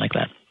intuition, something like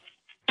that.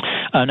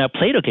 Now,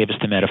 Plato gave us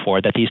the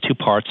metaphor that these two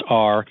parts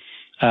are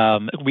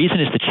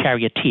reason is the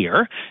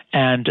charioteer,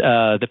 and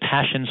the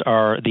passions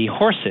are the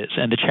horses.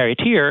 And the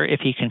charioteer, if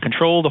he can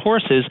control the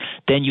horses,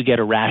 then you get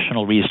a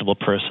rational, reasonable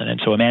person.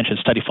 And so a man should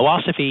study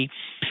philosophy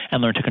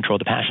and learn to control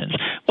the passions.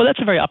 Well,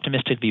 that's a very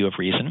optimistic view of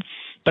reason,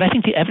 but I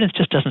think the evidence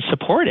just doesn't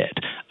support it.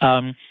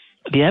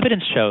 The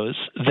evidence shows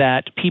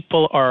that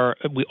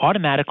we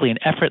automatically and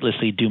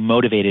effortlessly do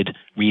motivated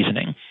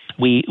reasoning.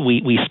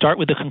 We start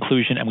with a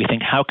conclusion and we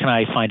think, how can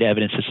I find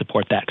evidence to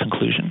support that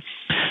conclusion?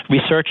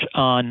 Research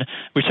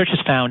has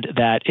found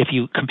that if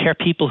you compare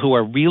people who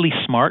are really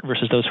smart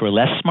versus those who are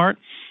less smart,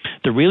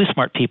 the really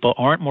smart people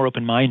aren't more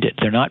open-minded.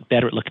 They're not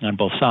better at looking on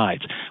both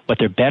sides. What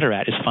they're better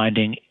at is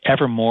finding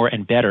ever more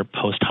and better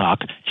post hoc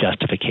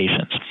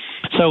justifications.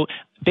 So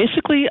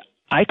basically,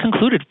 I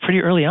concluded pretty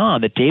early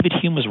on that David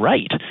Hume was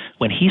right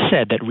when he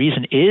said that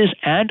reason is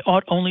and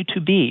ought only to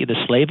be the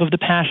slave of the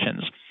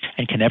passions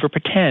and can never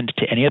pretend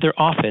to any other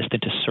office than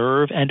to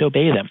serve and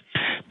obey them.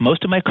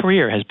 most of my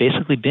career has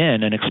basically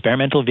been an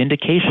experimental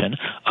vindication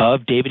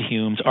of David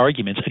Hume's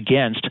arguments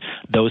against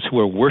those who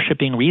are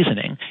worshiping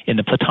reasoning in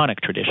the Platonic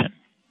tradition.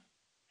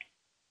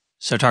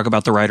 So talk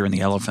about the rider and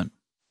the elephant.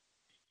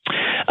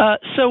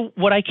 So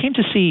what I came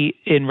to see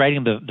in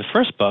writing the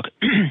first book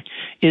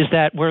is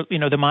that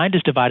the mind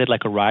is divided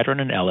like a rider and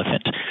an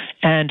elephant.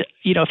 And,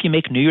 if you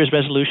make New Year's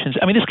resolutions,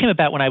 this came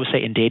about when I was,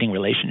 say, in dating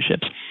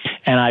relationships,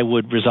 and I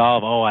would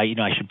resolve, I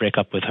should break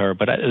up with her,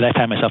 but I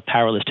found myself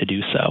powerless to do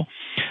so.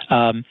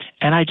 And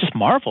I just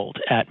marveled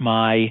at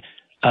my,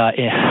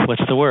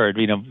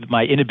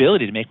 my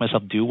inability to make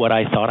myself do what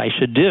I thought I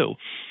should do.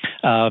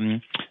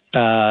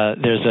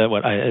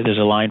 There's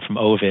a line from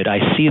Ovid: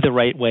 "I see the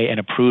right way and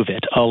approve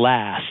it.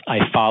 Alas, I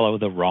follow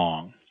the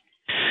wrong."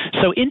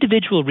 So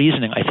individual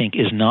reasoning, I think,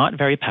 is not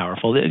very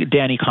powerful.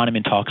 Danny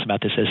Kahneman talks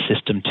about this as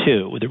System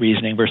 2, the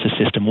reasoning versus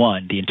System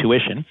 1, the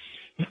intuition.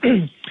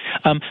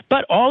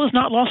 But all is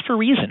not lost for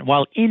reason.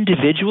 While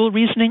individual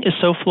reasoning is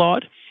so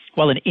flawed,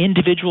 while an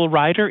individual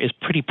rider is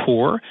pretty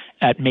poor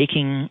at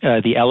making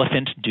the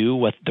elephant do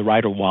what the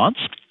rider wants,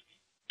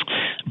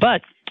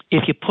 but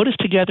if you put us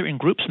together in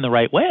groups in the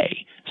right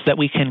way so that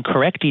we can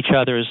correct each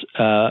other's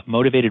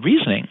motivated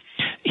reasoning,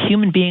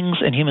 human beings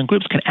and human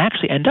groups can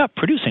actually end up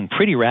producing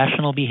pretty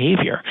rational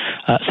behavior.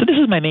 So this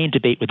is my main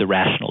debate with the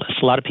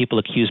rationalists. A lot of people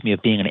accuse me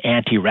of being an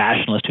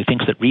anti-rationalist who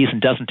thinks that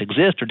reason doesn't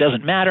exist or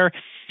doesn't matter.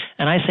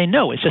 And I say,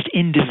 no, it's just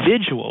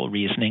individual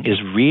reasoning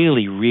is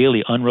really,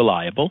 really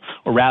unreliable,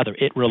 or rather,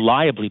 it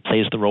reliably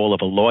plays the role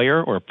of a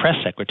lawyer or a press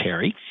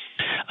secretary.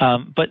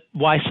 But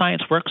why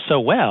science works so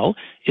well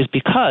is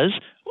because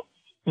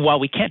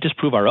while we can't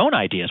disprove our own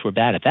ideas, we're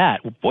bad at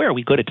that, boy, are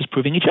we good at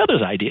disproving each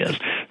other's ideas.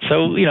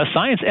 So,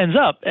 science ends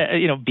up,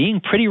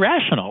 being pretty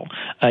rational,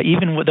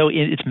 even though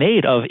it's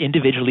made of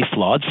individually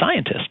flawed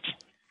scientists.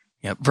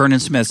 Yeah,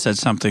 Vernon Smith said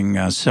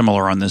something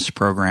similar on this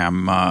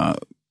program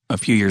a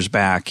few years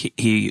back.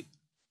 He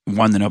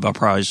won the Nobel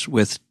Prize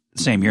with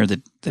the same year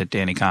that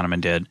Danny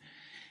Kahneman did,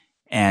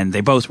 and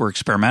they both were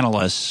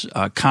experimentalists.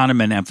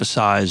 Kahneman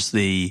emphasized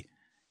the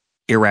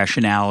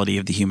irrationality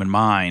of the human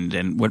mind,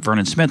 and what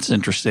Vernon Smith's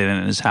interested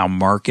in is how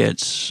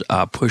markets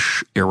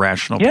push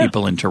irrational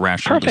people into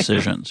rational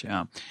decisions.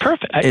 Yeah,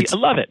 perfect. I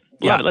love it.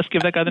 Love it. Let's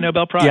give that guy the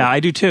Nobel Prize. Yeah, I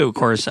do too, of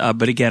course.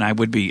 But again, I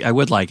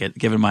would like it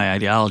given my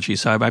ideology.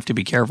 So I have to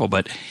be careful.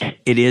 But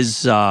it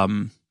is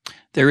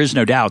there is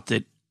no doubt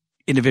that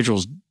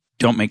individuals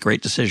don't make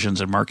great decisions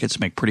and markets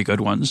make pretty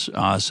good ones.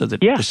 So that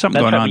there's something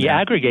going on. You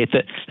aggregate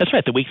that. That's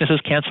right. The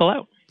weaknesses cancel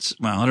out.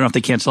 Well, I don't know if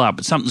they cancel out,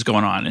 but something's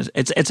going on.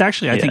 It's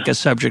actually, I think, a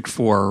subject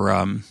for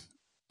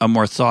a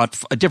more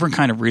a different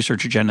kind of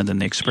research agenda than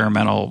the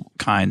experimental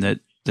kind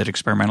that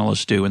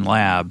experimentalists do in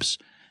labs,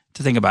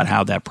 to think about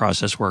how that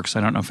process works.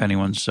 I don't know if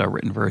anyone's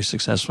written very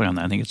successfully on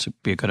that. I think it'd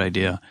be a good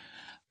idea.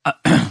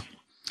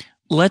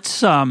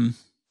 Let's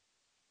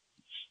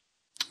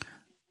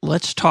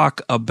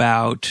talk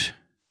about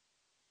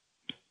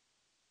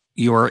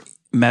your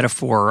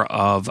metaphor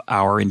of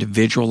our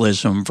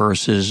individualism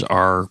versus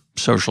our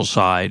social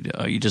side.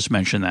 You just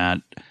mentioned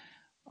that,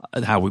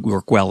 how we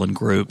work well in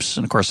groups.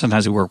 And of course,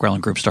 sometimes we work well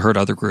in groups to hurt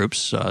other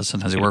groups.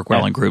 Sometimes we work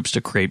well in groups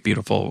to create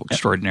beautiful,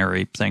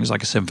 extraordinary things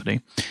like a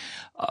symphony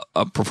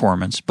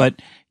performance.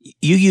 But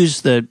you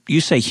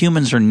say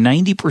humans are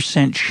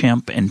 90%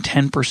 chimp and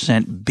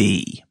 10%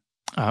 bee.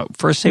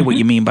 First, say what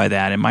you mean by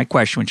that. And my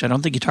question, which I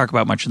don't think you talk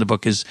about much in the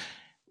book, is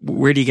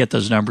where do you get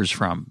those numbers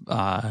from?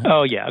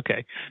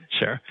 Okay,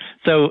 sure.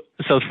 So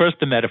first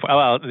the metaphor.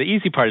 Well, the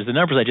easy part is the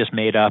numbers I just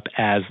made up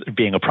as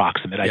being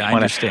approximate. I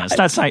understand.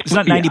 It's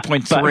not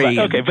 90.3.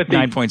 Okay, but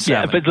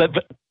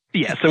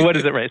 9.7. So what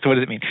is it? Right. So what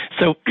does it mean?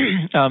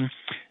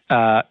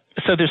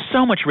 So there's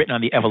so much written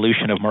on the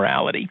evolution of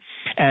morality,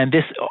 and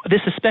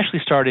this especially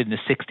started in the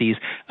 60s.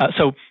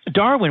 So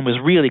Darwin was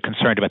really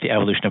concerned about the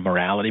evolution of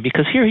morality,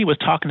 because here he was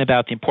talking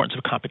about the importance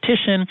of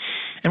competition,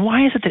 and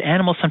why is it that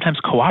animals sometimes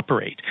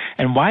cooperate,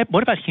 and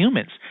what about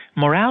humans?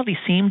 Morality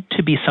seemed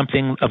to be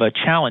something of a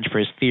challenge for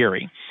his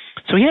theory.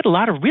 So he had a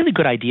lot of really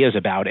good ideas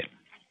about it,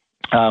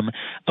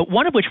 but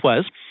one of which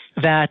was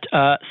that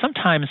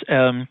sometimes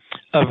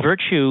a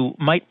virtue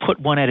might put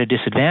one at a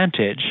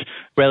disadvantage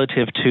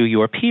relative to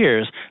your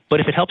peers,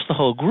 but if it helps the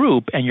whole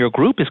group and your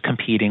group is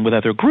competing with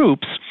other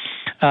groups,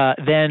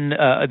 then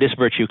this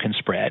virtue can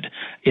spread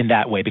in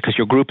that way because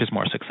your group is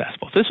more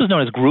successful. So this was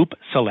known as group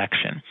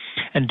selection.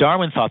 And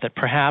Darwin thought that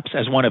perhaps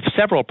as one of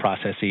several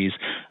processes,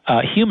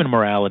 human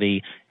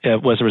morality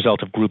was a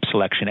result of group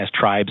selection as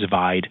tribes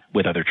vied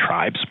with other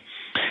tribes.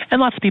 And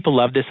lots of people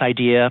love this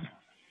idea.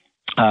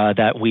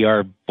 That we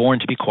are born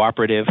to be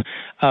cooperative.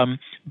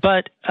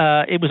 But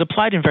it was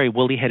applied in very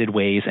woolly-headed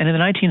ways. And in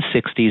the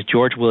 1960s,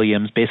 George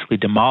Williams basically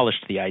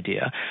demolished the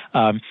idea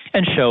and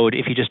showed,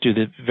 if you just do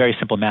the very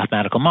simple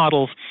mathematical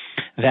models,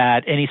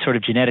 that any sort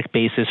of genetic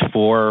basis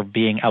for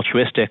being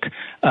altruistic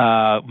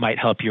might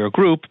help your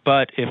group.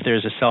 But if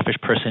there's a selfish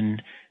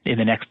person in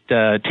the next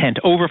tent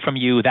over from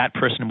you, that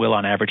person will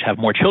on average have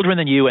more children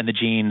than you, and the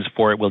genes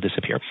for it will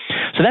disappear.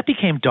 So that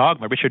became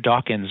dogma. Richard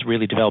Dawkins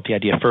really developed the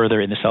idea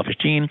further in The Selfish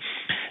Gene.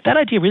 That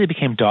idea really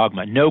became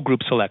dogma. No group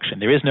selection.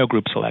 There is no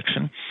group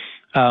selection.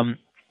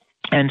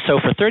 And so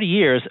for 30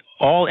 years,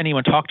 all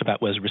anyone talked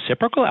about was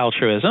reciprocal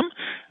altruism,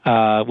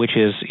 which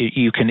is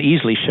you can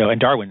easily show,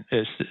 and Darwin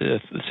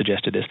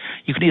suggested this,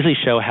 you can easily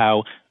show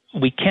how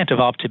we can't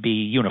evolve to be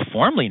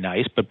uniformly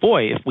nice, but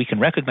boy, if we can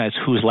recognize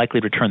who's likely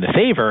to return the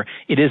favor,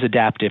 it is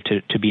adaptive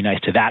to be nice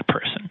to that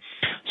person.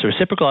 So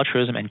reciprocal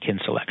altruism and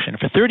kin selection.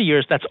 For 30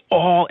 years, that's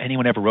all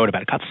anyone ever wrote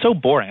about. It got so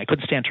boring. I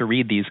couldn't stand to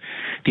read these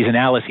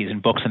analyses in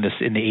books in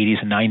the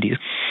 80s and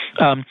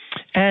 90s.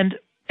 And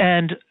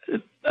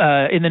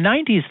in the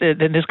 90s,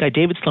 then this guy,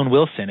 David Sloan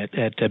Wilson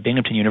at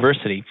Binghamton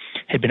University,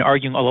 had been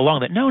arguing all along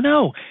that no,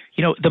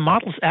 the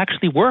models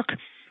actually work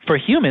for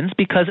humans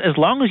because as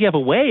long as you have a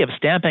way of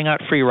stamping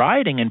out free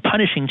riding and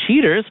punishing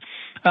cheaters,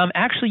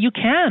 actually you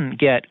can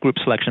get group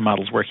selection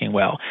models working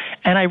well.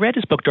 And I read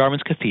his book,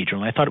 Darwin's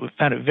Cathedral, and I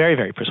found it very,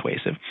 very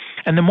persuasive.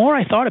 And the more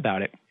I thought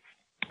about it,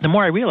 the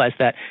more I realized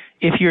that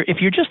if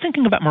you're just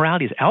thinking about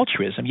morality as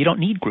altruism, you don't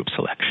need group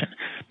selection.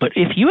 But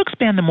if you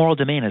expand the moral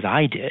domain as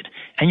I did,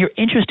 and you're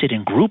interested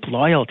in group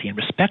loyalty and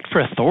respect for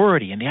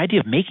authority and the idea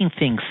of making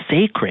things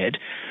sacred,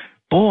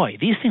 boy,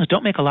 these things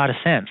don't make a lot of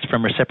sense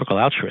from reciprocal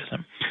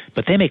altruism.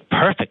 But they make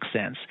perfect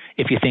sense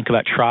if you think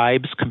about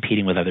tribes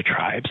competing with other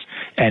tribes.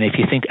 And if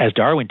you think, as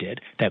Darwin did,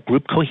 that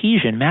group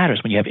cohesion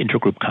matters when you have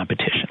intergroup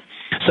competition.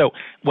 So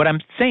what I'm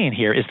saying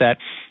here is that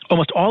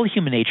almost all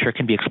human nature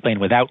can be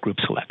explained without group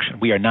selection.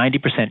 We are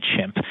 90%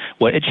 chimp.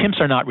 Chimps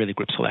are not really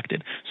group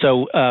selected.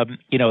 So,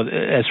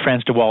 as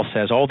Frans de Waal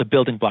says, all the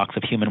building blocks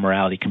of human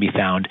morality can be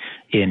found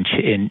in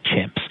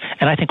chimps.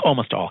 And I think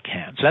almost all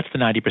can. So that's the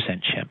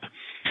 90% chimp.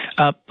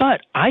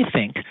 But I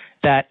think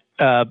that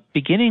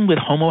beginning with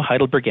Homo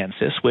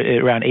heidelbergensis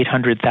around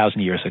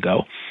 800,000 years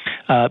ago,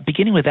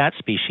 beginning with that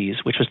species,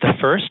 which was the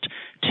first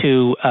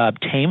to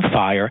tame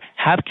fire,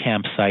 have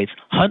campsites,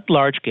 hunt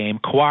large game,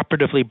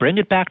 cooperatively bring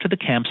it back to the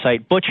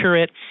campsite, butcher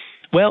it.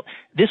 Well,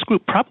 this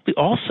group probably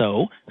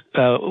also,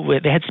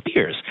 they had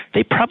spears.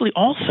 They probably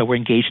also were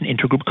engaged in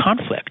intergroup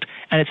conflict.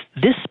 And it's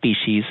this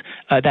species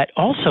that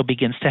also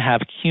begins to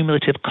have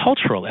cumulative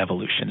cultural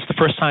evolutions, the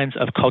first signs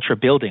of culture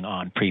building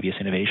on previous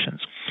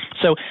innovations.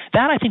 So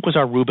that, I think, was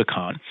our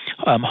Rubicon,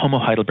 Homo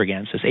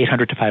heidelbergensis,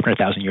 800 to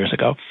 500,000 years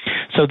ago.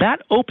 So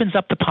that opens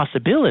up the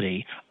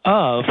possibility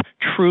of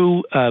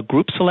true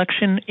group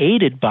selection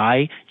aided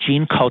by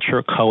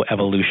gene-culture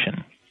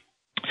coevolution.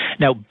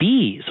 Now,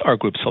 bees are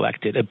group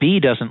selected. A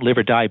bee doesn't live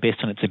or die based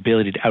on its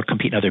ability to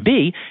outcompete another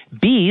bee.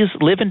 Bees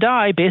live and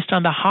die based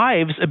on the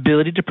hive's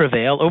ability to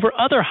prevail over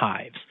other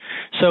hives.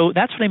 So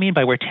that's what I mean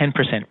by we're 10%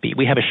 bee.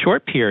 We have a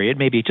short period,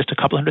 maybe just a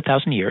couple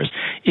 100,000 years,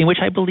 in which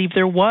I believe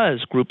there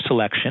was group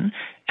selection,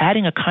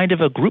 adding a kind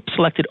of a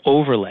group-selected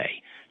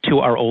overlay to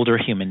our older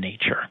human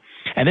nature.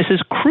 And this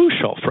is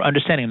crucial for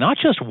understanding not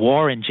just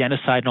war and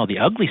genocide and all the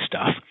ugly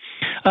stuff,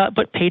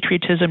 but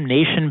patriotism,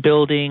 nation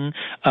building,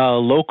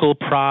 local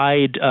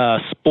pride,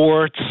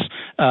 sports,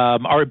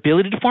 our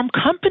ability to form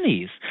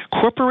companies,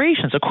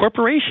 corporations. A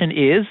corporation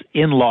is,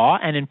 in law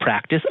and in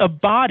practice, a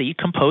body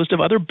composed of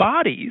other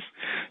bodies.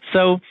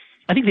 So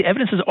I think the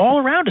evidence is all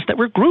around us that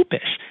we're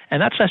groupish,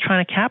 and that's what I was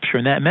trying to capture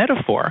in that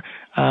metaphor.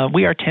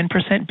 We are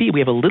 10% bee. We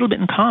have a little bit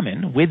in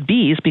common with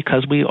bees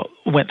because we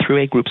went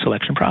through a group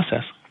selection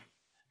process.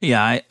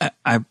 Yeah,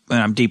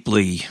 I'm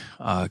deeply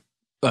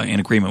in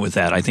agreement with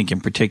that. I think in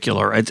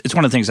particular, it's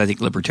one of the things I think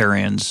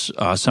libertarians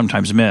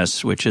sometimes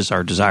miss, which is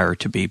our desire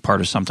to be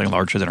part of something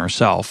larger than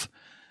ourselves.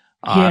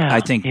 I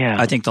think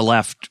the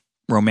left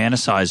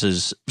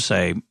romanticizes,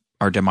 say,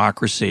 our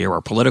democracy or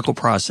our political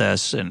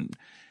process and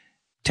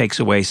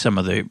takes away some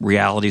of the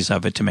realities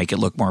of it to make it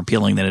look more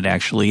appealing than it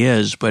actually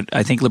is. But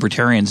I think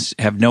libertarians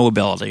have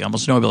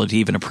almost no ability to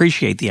even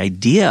appreciate the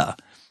idea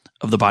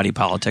of the body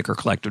politic or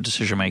collective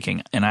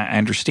decision-making. And I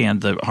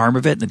understand the harm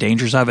of it and the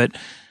dangers of it,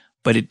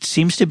 but it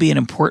seems to be an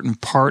important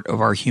part of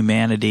our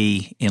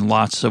humanity in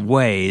lots of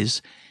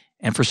ways.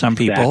 And for some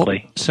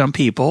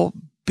people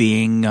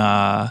being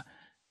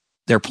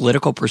their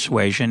political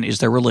persuasion is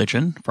their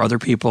religion. For other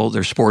people,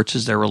 their sports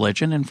is their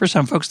religion. And for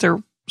some folks, their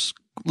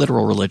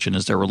literal religion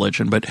is their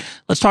religion. But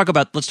let's talk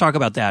about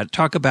that.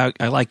 Talk about,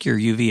 I like your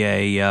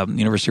UVA,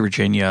 University of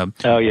Virginia,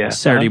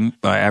 Saturday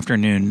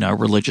afternoon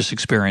religious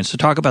experience. So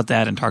talk about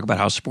that and talk about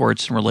how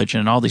sports and religion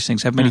and all these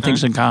things have many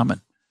things in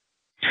common.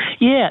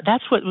 Yeah,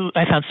 that's what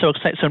I found so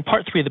exciting. So in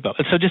part 3 of the book,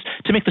 so just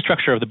to make the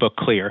structure of the book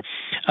clear,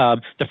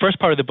 the first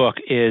part of the book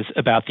is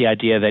about the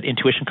idea that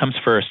intuition comes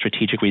first,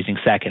 strategic reasoning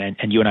second,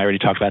 and you and I already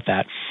talked about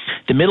that.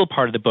 The middle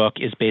part of the book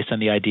is based on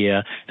the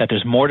idea that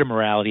there's more to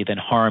morality than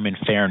harm and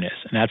fairness,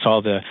 and that's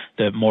all the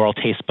moral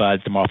taste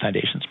buds, the moral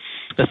foundations.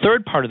 The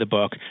third part of the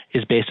book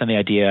is based on the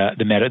idea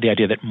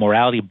that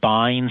morality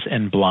binds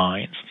and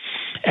blinds.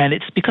 And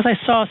it's because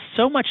I saw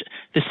so much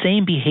the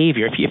same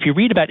behavior. If you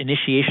read about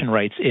initiation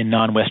rites in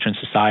non-Western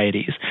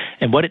societies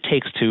and what it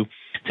takes to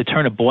to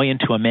turn a boy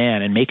into a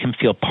man and make him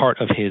feel part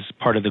of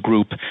the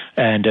group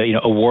and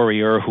a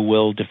warrior who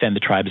will defend the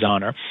tribe's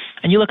honor.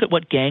 And you look at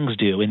what gangs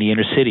do in the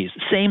inner cities,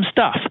 same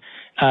stuff.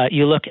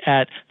 You look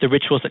at the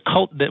rituals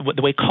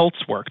the way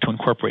cults work to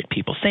incorporate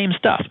people, same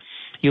stuff.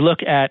 You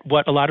look at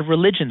what a lot of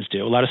religions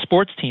do, a lot of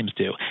sports teams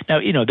do. Now,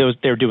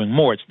 they're doing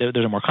more. Those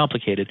are more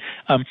complicated.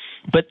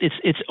 But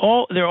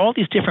there are all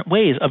these different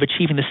ways of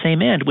achieving the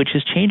same end, which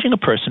is changing a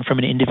person from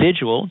an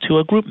individual to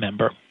a group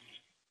member.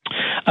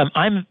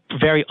 I'm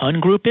very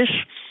ungroupish.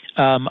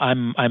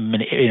 I'm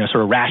an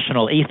sort of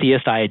rational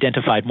atheist. I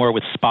identified more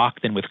with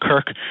Spock than with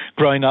Kirk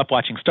growing up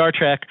watching Star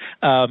Trek.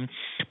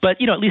 But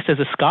at least as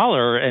a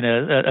scholar and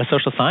a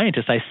social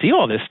scientist, I see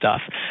all this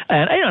stuff,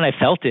 and I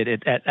felt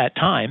it at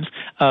times.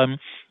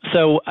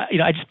 So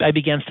I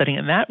began studying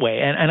it in that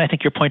way, and I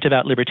think your point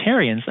about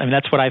libertarians,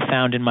 that's what I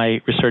found in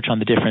my research on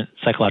the different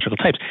psychological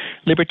types.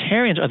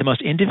 Libertarians are the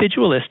most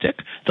individualistic,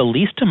 the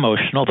least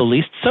emotional, the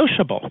least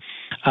sociable.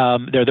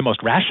 They're the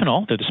most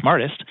rational. They're the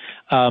smartest.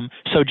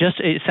 So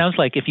it sounds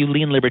like if you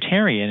lean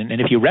libertarian,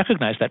 and if you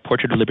recognize that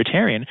portrait of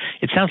libertarian,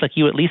 it sounds like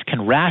you at least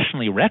can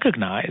rationally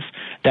recognize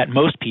that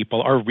most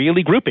people are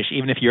really groupish,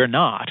 even if you're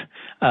not.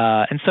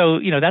 And so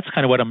that's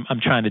kind of what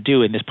I'm trying to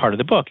do in this part of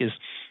the book is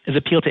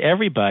appeal to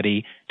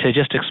everybody to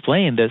just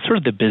explain the sort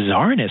of the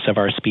bizarreness of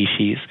our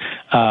species.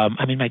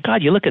 My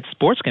God, you look at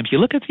sports games, you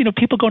look at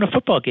people going to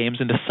football games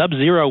in the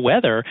sub-zero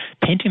weather,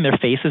 painting their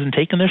faces and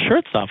taking their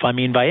shirts off.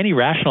 By any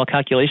rational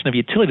calculation of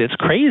utility, it's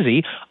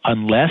crazy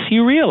unless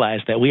you realize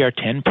that we are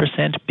 10%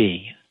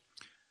 B.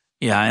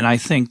 Yeah, and I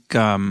think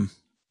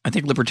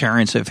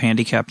libertarians have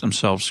handicapped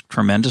themselves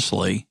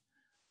tremendously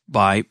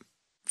by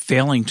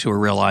failing to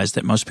realize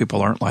that most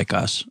people aren't like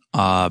us.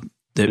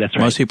 That right.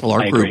 Most people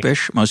are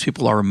groupish. Most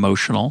people are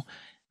emotional.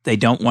 They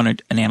don't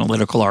want an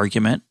analytical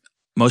argument.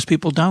 Most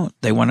people don't.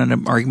 They want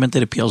an argument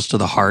that appeals to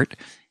the heart,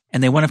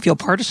 and they want to feel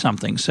part of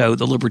something. So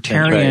the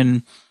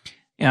libertarian,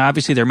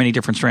 obviously there are many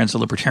different strands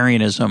of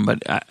libertarianism,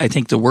 but I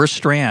think the worst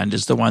strand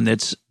is the one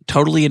that's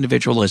totally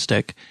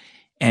individualistic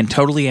and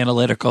totally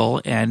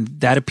analytical, and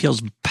that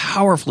appeals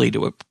powerfully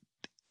to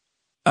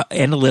an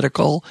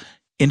analytical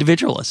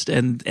individualist.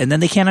 And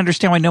then they can't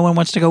understand why no one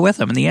wants to go with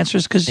them. And the answer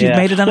is because you've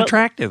made it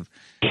unattractive.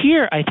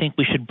 Here, I think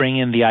we should bring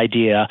in the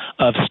idea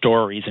of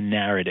stories and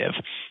narrative.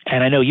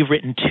 And I know you've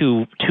written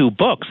two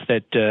books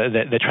that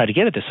try to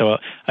get at this. So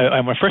I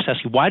want to first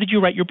ask you, why did you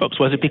write your books?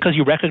 Was it because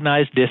you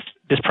recognized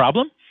this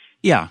problem?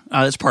 Yeah,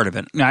 that's part of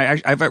it.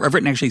 I've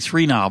written actually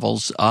 3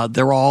 novels.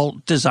 They're all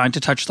designed to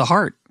touch the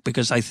heart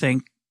because I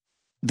think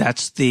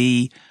that's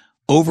the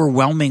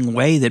overwhelming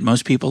way that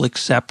most people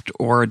accept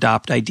or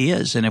adopt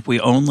ideas. And if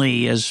we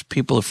only, as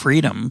people of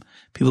freedom,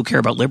 people who care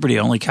about liberty,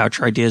 only couch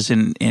our ideas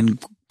in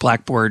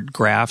blackboard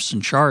graphs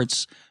and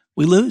charts,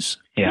 we lose.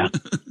 Yeah,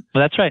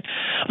 well, that's right.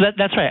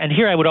 That's right. And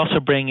here I would also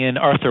bring in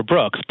Arthur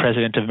Brooks,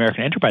 president of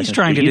American Enterprise. He's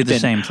trying to do the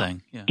same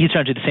thing. Yeah. He's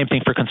trying to do the same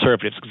thing for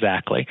conservatives,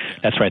 exactly.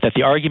 That's right. That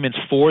the arguments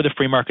for the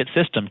free market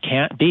system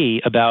can't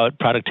be about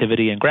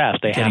productivity and graphs.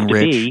 They have to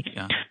be.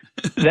 Yeah.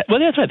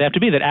 That's right. They have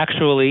to be that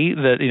actually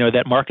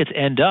that markets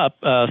end up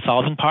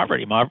solving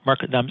poverty.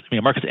 Markets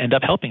end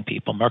up helping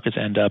people. Markets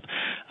end up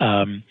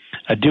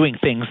doing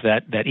things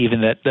that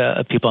even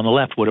people on the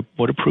left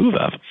would approve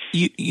of.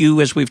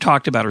 You, as we've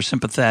talked about, are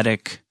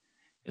sympathetic,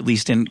 at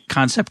least in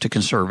concept, to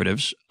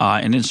conservatives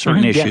and in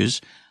certain issues.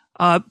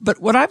 Yeah.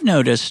 But what I've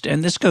noticed,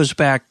 and this goes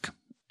back,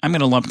 I'm going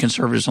to lump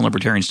conservatives and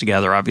libertarians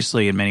together.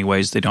 Obviously, in many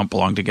ways, they don't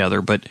belong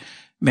together, but in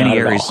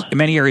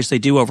many areas they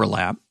do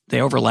overlap. They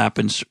overlap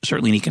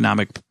certainly in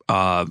economic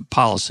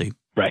policy.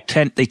 Right.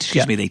 They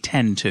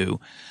tend to.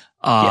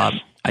 Yes.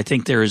 I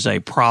think there is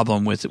a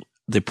problem with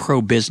the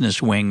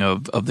pro-business wing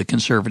of the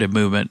conservative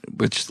movement,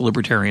 which the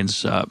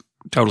libertarians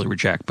totally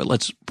reject. But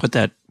let's put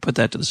that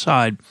to the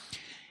side.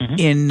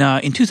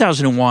 Mm-hmm. In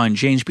 2001,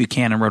 James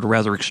Buchanan wrote a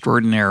rather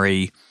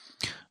extraordinary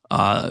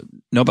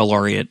Nobel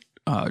laureate.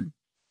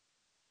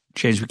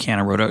 James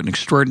Buchanan wrote an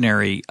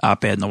extraordinary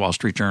op-ed in the Wall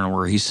Street Journal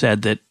where he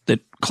said that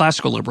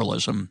classical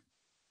liberalism,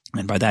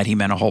 and by that he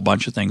meant a whole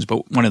bunch of things,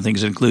 but one of the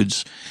things it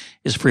includes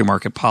is free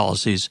market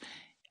policies,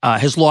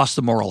 has lost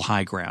the moral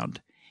high ground.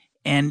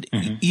 And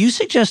you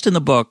suggest in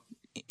the book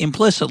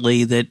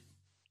implicitly that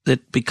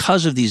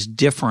because of these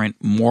different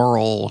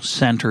moral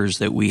centers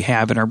that we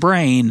have in our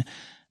brain,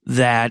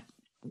 that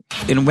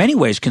in many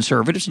ways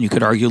conservatives, and you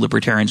could argue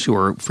libertarians who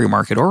are free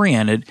market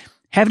oriented,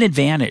 have an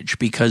advantage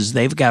because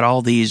they've got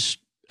all these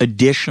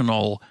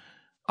additional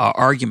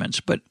arguments.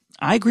 But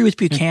I agree with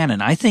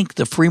Buchanan. I think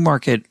the free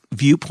market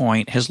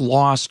viewpoint has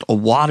lost a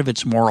lot of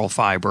its moral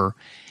fiber,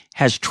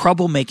 has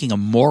trouble making a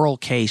moral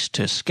case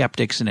to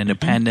skeptics and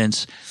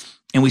independents.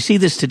 And we see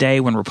this today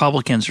when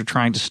Republicans are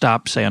trying to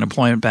stop, say,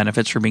 unemployment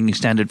benefits from being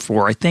extended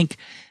for, I think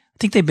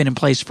they've been in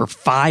place for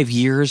 5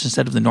 years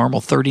instead of the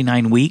normal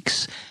 39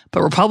 weeks.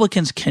 But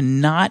Republicans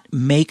cannot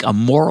make a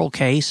moral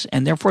case,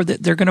 and therefore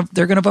they're going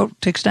to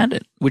vote to extend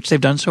it, which they've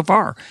done so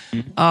far.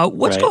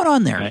 What's going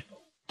on there? Right.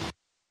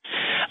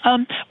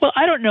 Well,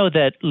 I don't know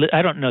that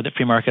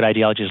free market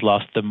ideology has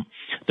lost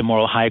the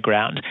moral high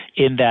ground,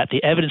 in that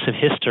the evidence of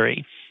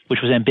history which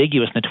was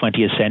ambiguous in the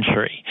 20th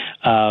century,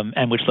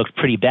 and which looked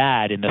pretty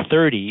bad in the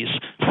 30s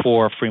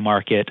for free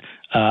market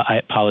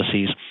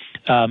policies,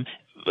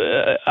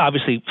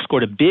 obviously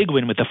scored a big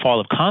win with the fall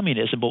of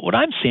communism. But what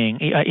I'm seeing,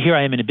 here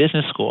I am in a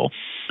business school,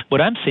 what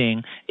I'm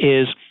seeing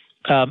is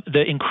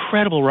the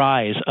incredible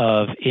rise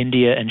of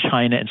India and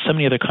China and so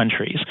many other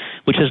countries,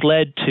 which has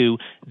led to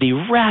the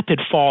rapid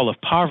fall of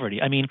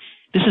poverty. I mean,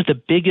 this is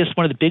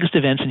one of the biggest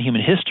events in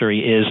human history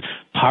is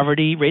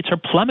poverty rates are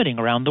plummeting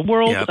around the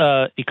world.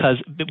 Yep.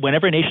 Because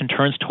whenever a nation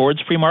turns towards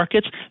free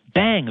markets,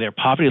 bang, their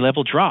poverty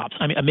level drops.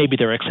 I mean, maybe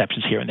there are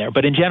exceptions here and there,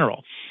 but in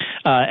general,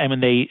 and when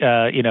they,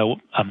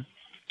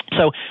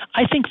 so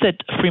I think that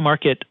free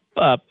market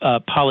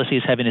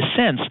policies have, in a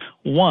sense,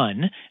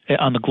 won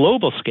on the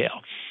global scale.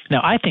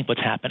 Now, I think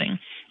what's happening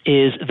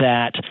is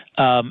that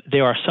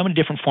there are so many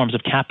different forms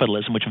of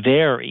capitalism which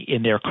vary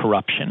in their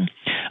corruption.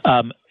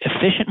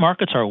 Efficient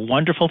markets are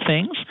wonderful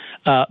things,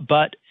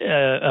 but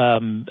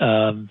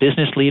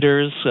business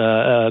leaders,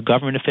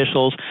 government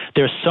officials,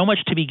 there's so much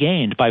to be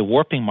gained by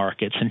warping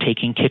markets and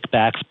taking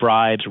kickbacks,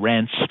 bribes,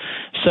 rents.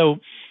 So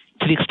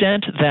to the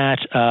extent that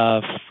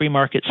free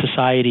market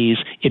societies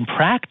in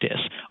practice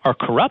are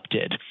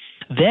corrupted,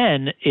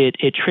 then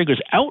it triggers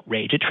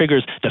outrage. It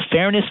triggers the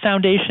Fairness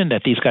Foundation,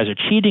 that these guys are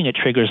cheating. It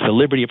triggers the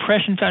Liberty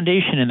Oppression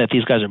Foundation, and that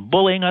these guys are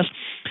bullying us.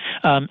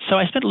 So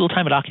I spent a little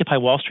time at Occupy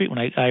Wall Street. When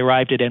I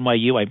arrived at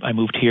NYU, I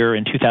moved here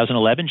in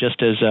 2011,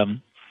 just as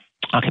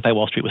Occupy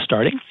Wall Street was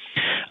starting.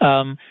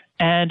 And,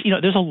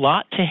 there's a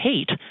lot to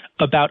hate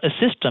about a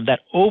system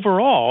that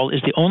overall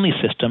is the only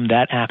system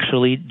that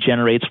actually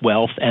generates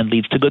wealth and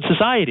leads to good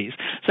societies.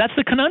 So that's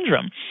the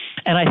conundrum.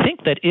 And I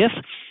think that if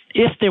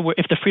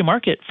the free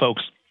market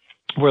folks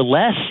were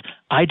less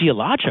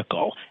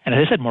ideological, and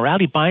as I said,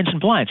 morality binds and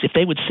blinds, if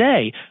they would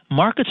say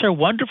markets are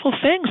wonderful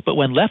things, but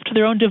when left to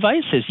their own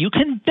devices, you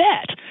can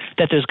bet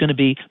that there's going to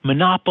be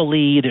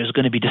monopoly, there's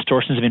going to be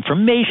distortions of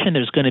information,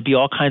 there's going to be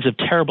all kinds of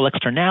terrible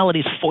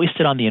externalities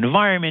foisted on the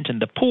environment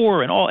and the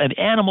poor and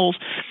animals.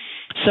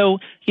 So,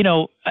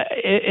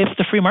 if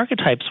the free market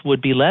types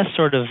would be less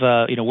sort of,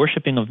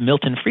 worshiping of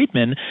Milton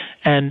Friedman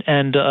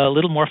and a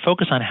little more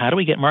focus on how do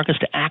we get markets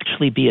to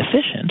actually be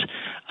efficient,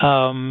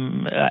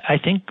 I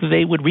think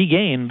they would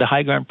regain the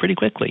high ground pretty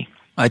quickly.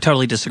 I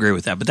totally disagree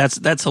with that, but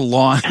that's a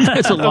long.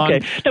 Okay.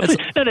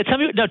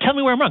 Tell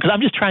me where I'm wrong, because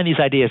I'm just trying these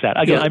ideas out.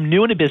 Again, I'm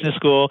new in a business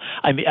school.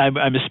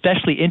 I'm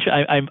especially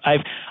interested.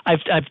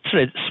 I've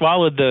sort of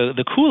swallowed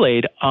the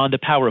Kool-Aid on the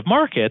power of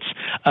markets,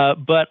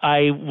 but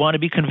I want to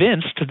be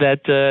convinced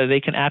that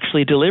they can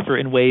actually deliver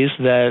in ways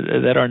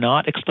that are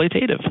not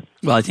exploitative.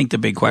 Well, I think the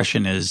big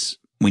question is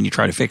when you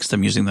try to fix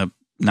them using the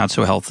not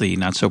so healthy,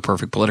 not so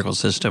perfect political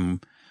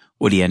system,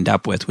 what do you end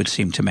up with, which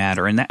seemed to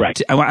matter. And that,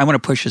 right. I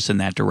want to push us in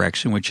that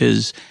direction, which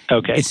is,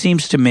 okay. It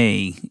seems to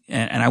me,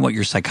 and I want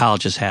your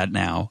psychologist hat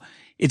now,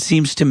 it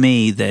seems to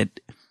me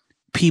that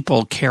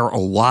people care a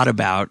lot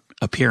about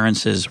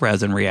appearances rather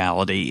than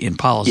reality in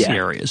policy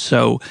areas.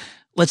 So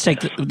let's take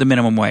the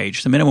minimum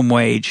wage. The minimum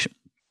wage,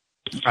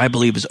 I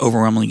believe, is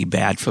overwhelmingly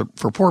bad for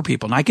poor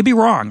people. And I could be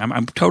wrong.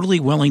 I'm totally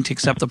willing to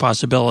accept the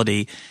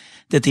possibility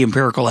that the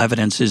empirical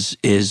evidence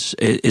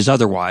is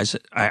otherwise.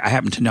 I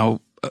happen to know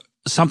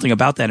something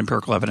about that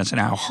empirical evidence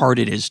and how hard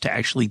it is to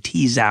actually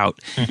tease out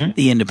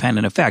the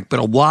independent effect. But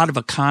a lot of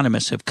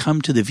economists have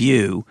come to the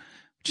view,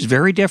 which is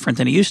very different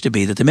than it used to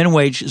be, that the minimum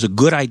wage is a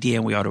good idea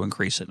and we ought to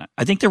increase it.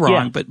 I think they're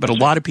wrong, but a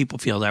lot of people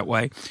feel that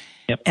way.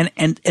 Yep.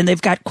 And they've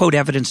got, quote,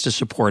 evidence to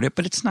support it,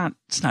 but it's not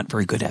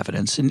very good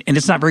evidence. And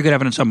it's not very good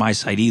evidence on my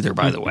side either,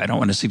 by the way. I don't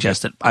want to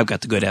suggest that I've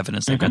got the good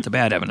evidence, they've got the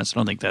bad evidence. I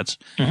don't think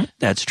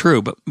that's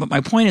true. But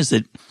my point is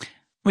that,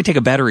 let me take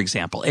a better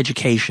example,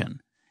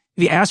 education.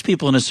 If you ask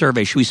people in a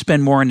survey, should we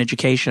spend more on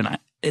education?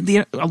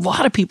 A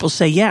lot of people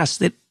say yes.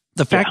 That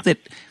the fact that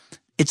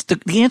it's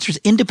the answer is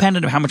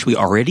independent of how much we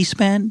already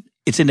spend.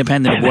 It's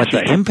independent of what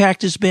the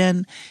impact has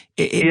been.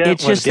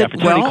 It's just that,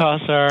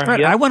 costs are.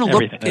 Right, I want to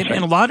look,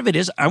 and a lot of it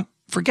is,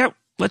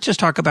 let's just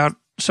talk about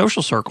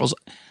social circles.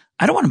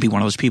 I don't want to be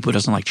one of those people who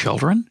doesn't like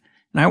children.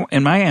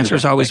 And my answer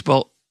is always,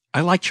 well,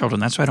 I like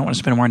children. That's why I don't want to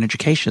spend more on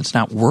education. It's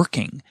not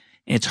working.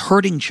 It's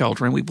hurting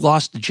children. We've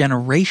lost a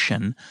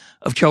generation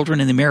of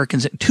children in the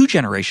Americans, 2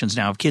 generations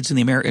now of kids in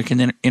the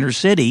American inner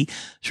city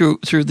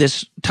through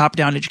this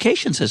top-down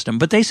education system.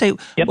 But they say,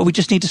 well, we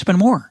just need to spend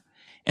more.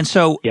 And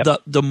so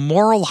the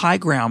moral high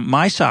ground,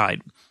 my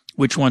side,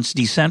 which wants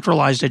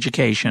decentralized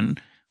education,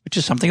 which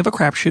is something of a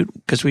crapshoot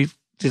because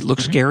it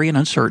looks scary and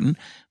uncertain.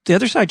 The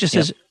other side just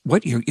says,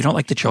 what, you don't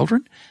like the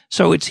children?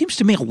 So it seems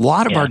to me a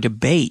lot of our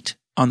debate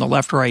on the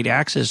left-right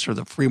axis or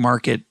the free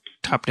market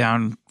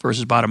top-down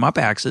versus bottom-up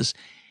axis,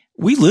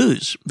 we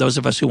lose, those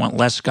of us who want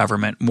less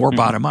government, more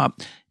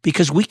bottom-up,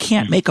 because we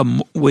can't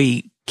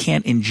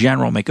in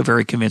general make a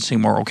very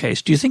convincing moral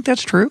case. Do you think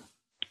that's true?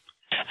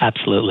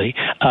 Absolutely.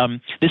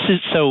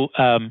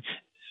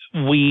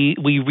 We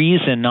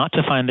reason not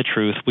to find the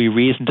truth. We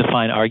reason to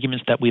find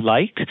arguments that we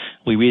like.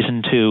 We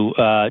reason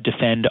to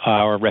defend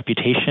our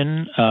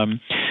reputation.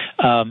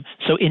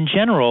 So in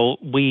general,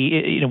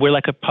 we're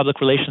like a public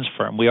relations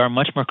firm. We are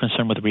much more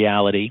concerned with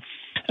reality.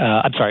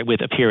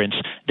 with appearance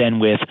than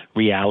with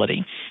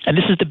reality. And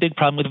this is the big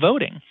problem with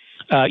voting.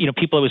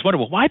 People always wonder,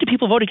 well, why do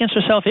people vote against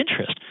their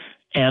self-interest?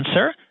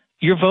 Answer: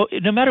 your vote,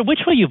 no matter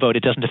which way you vote,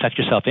 it doesn't affect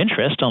your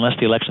self-interest unless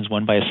the election's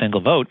won by a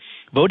single vote.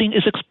 Voting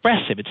is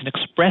expressive. It's an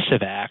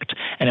expressive act.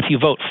 And if you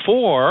vote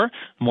for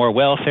more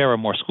welfare or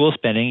more school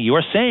spending, you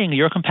are saying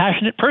you're a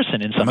compassionate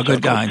person in some I'm a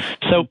good guy.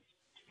 So,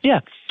 yeah.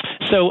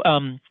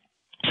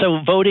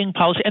 So voting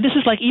policy, and this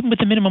is like even with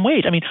the minimum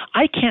wage. I mean,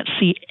 I can't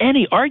see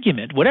any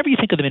argument, whatever you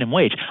think of the minimum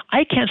wage,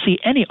 I can't see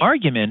any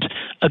argument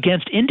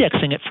against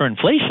indexing it for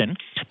inflation,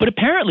 but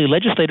apparently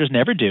legislators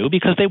never do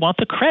because they want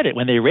the credit.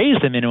 When they raise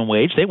the minimum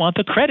wage, they want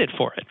the credit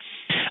for it.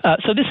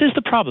 So this is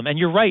the problem, and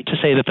you're right to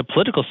say that the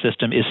political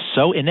system is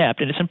so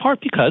inept, and it's in part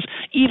because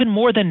even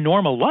more than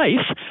normal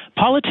life,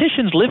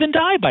 politicians live and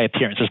die by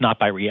appearances, not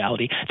by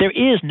reality. There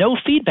is no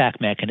feedback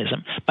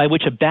mechanism by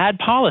which a bad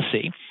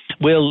policy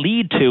will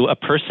lead to a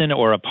person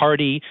or a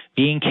party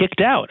being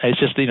kicked out. It's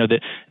just,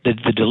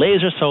 the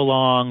delays are so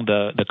long,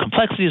 the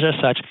complexities are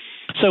such.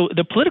 So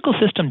the political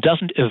system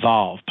doesn't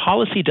evolve.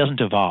 Policy doesn't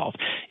evolve.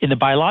 In the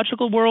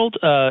biological world,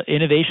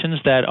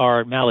 innovations that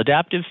are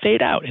maladaptive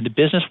fade out. In the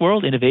business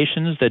world,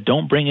 innovations that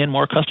don't bring in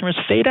more customers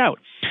fade out.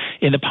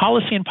 In the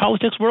policy and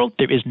politics world,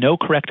 there is no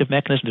corrective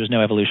mechanism. There's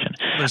no evolution.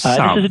 This is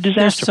a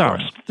disaster for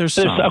us. There's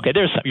some. Okay,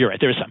 there's some. You're right.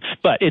 There's some.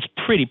 But it's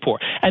pretty poor.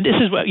 And this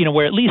is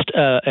where at least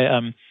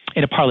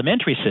in a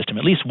parliamentary system,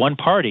 at least one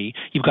party,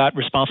 you've got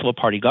responsible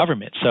party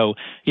government. So,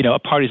 a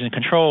party's in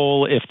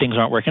control. If things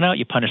aren't working out,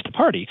 you punish the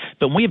party.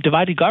 But when we have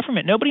divided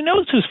government, nobody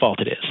knows whose fault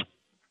it is.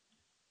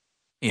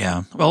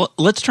 Yeah. Well,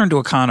 let's turn to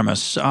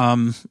economists.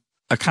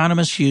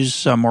 Economists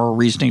use moral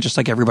reasoning just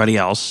like everybody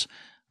else.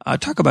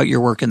 Talk about your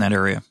work in that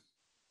area.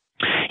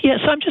 Yeah,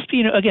 so I'm just,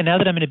 again, now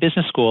that I'm in a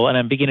business school and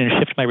I'm beginning to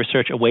shift my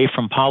research away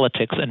from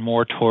politics and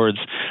more towards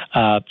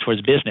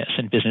business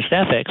and business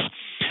ethics.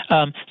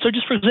 So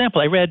just for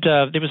example, I read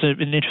there was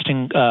an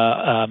interesting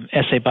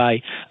essay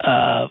by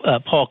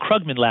Paul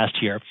Krugman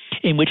last year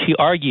in which he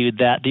argued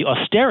that the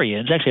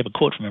Austerians, actually I have a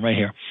quote from him right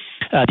here,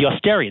 the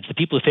Austerians, the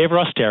people who favor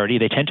austerity,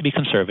 they tend to be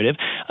conservative.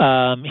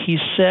 He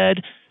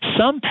said,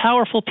 some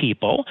powerful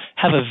people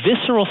have a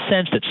visceral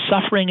sense that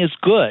suffering is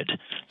good,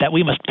 that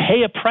we must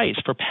pay a price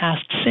for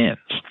past sins.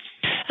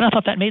 And I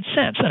thought that made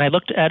sense. And I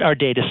looked at our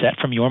data set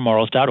from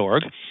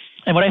yourmorals.org.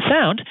 And what I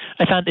found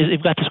is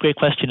we've got this great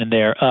question in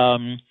there.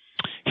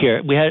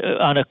 Here, we had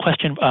on a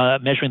question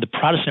measuring the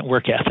Protestant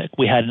work ethic,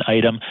 we had an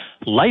item,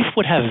 life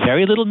would have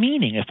very little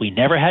meaning if we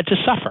never had to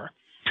suffer.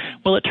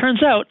 Well, it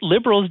turns out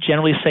liberals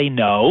generally say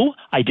no,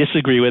 I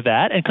disagree with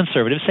that, and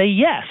conservatives say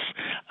yes.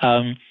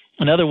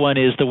 Another one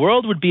is the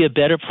world would be a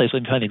better place.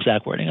 Let me find the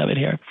exact wording of it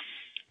here.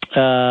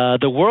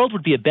 The world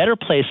would be a better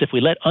place if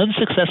we let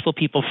unsuccessful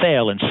people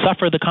fail and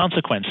suffer the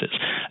consequences.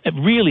 A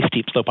really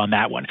steep slope on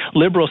that one.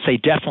 Liberals say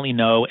definitely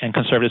no, and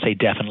conservatives say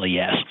definitely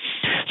yes.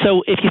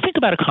 So if you think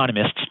about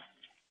economists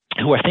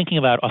who are thinking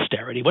about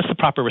austerity, what's the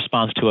proper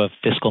response to a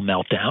fiscal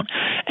meltdown?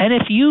 And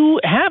if you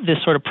have this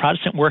sort of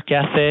Protestant work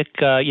ethic,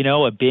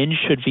 a binge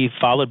should be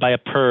followed by a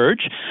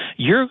purge,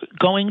 you're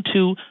going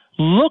to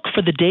look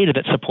for the data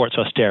that supports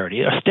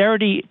austerity.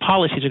 Austerity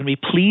policies are going to be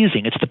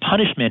pleasing. It's the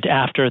punishment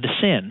after the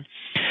sin.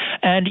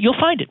 And you'll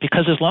find it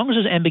because as long as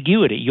there's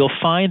ambiguity, you'll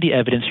find the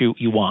evidence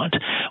you want.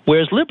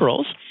 Whereas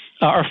liberals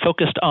are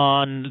focused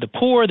on the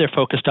poor. They're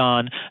focused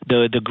on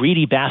the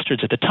greedy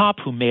bastards at the top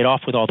who made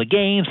off with all the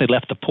gains. They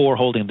left the poor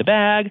holding the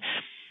bag.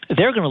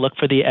 They're going to look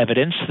for the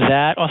evidence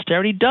that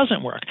austerity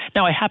doesn't work.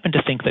 Now, I happen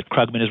to think that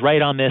Krugman is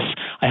right on this.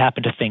 I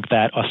happen to think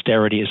that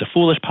austerity is a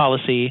foolish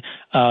policy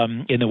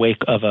in the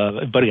wake of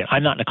but again,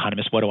 I'm not an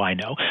economist. What do I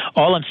know?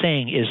 All I'm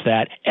saying is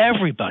that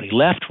everybody,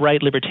 left,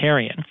 right,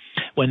 libertarian,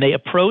 when they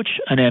approach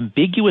an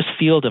ambiguous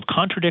field of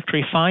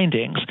contradictory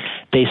findings,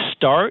 they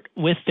start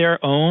with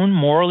their own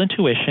moral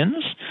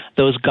intuitions.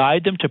 Those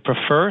guide them to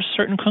prefer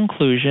certain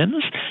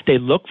conclusions. They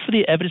look for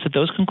the evidence that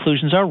those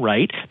conclusions are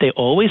right. They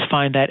always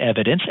find that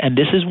evidence, and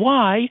this is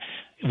why,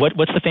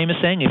 what's the famous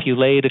saying? If you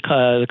laid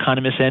the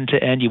economist end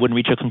to end, you wouldn't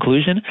reach a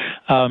conclusion.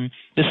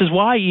 This is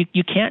why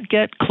you can't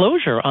get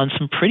closure on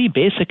some pretty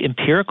basic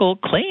empirical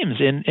claims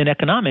in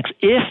economics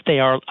if they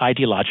are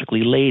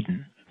ideologically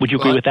laden. Would you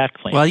agree with that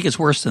claim? Well, I think it's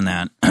worse than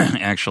that,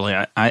 actually.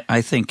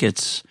 I think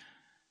it's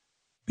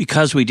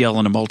because we deal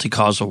in a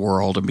multi-causal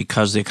world and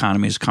because the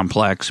economy is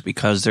complex,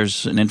 because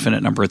there's an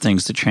infinite number of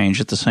things that change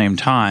at the same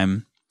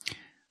time.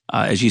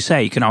 As you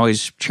say, you can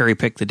always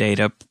cherry-pick the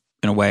data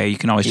in a way. You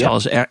can always tell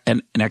us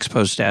an ex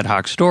post ad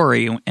hoc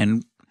story,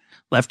 and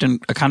left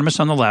and economists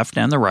on the left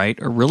and the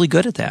right are really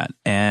good at that.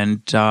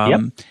 And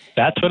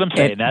that's what I'm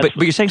saying. But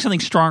you're saying something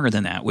stronger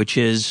than that, which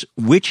is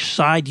which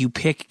side you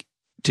pick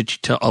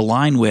to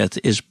align with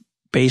is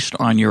based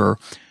on your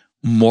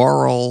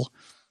moral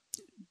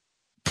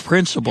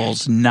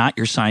principles, not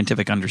your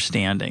scientific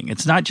understanding.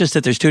 It's not just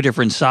that there's two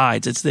different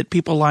sides. It's that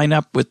people line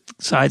up with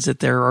sides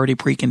that they're already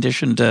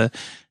preconditioned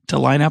to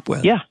line up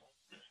with. Yeah.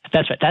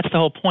 That's right. That's the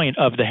whole point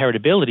of the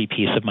heritability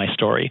piece of my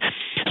story.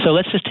 So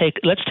let's take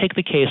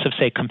the case of,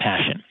 say,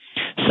 compassion.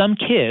 Some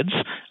kids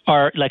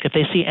are like, if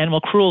they see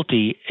animal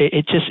cruelty,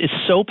 it's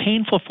so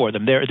painful for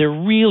them. They're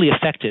really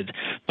affected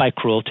by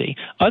cruelty.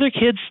 Other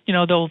kids,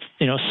 they'll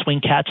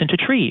swing cats into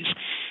trees.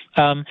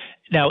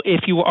 Now,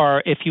 if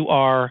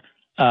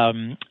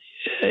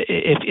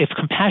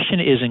compassion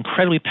is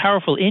incredibly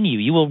powerful in you,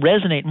 you will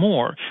resonate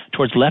more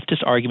towards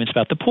leftist arguments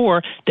about the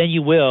poor than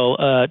you will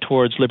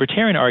towards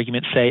libertarian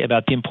arguments, say,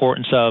 about the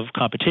importance of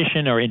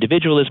competition or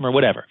individualism or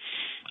whatever.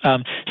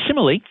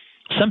 Similarly,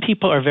 some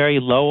people are very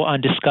low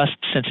on disgust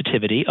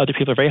sensitivity. Other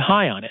people are very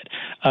high on it.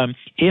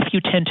 If you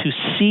tend to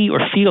see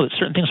or feel that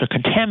certain things are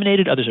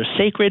contaminated, others are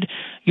sacred,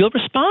 you'll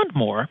respond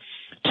more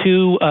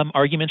to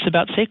arguments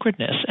about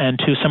sacredness and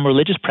to some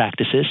religious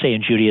practices, say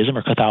in Judaism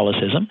or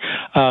Catholicism,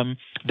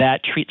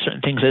 that treat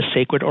certain things as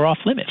sacred or off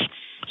limits.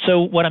 So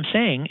what I'm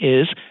saying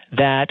is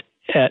that,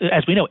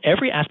 as we know,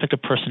 every aspect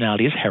of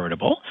personality is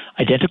heritable.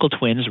 Identical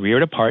twins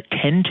reared apart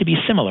tend to be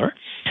similar.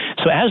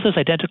 So as those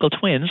identical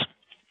twins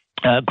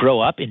grow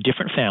up in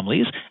different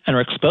families and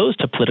are exposed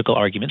to political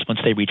arguments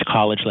once they reach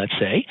college, let's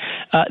say,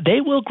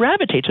 they will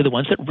gravitate to the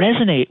ones that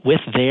resonate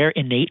with their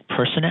innate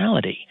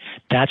personality.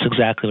 That's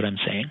exactly what I'm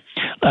saying.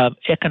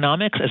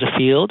 Economics as a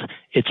field,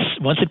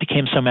 once it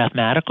became so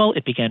mathematical,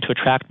 it began to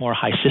attract more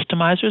high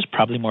systemizers,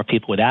 probably more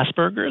people with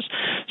Asperger's.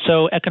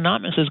 So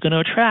economics is going to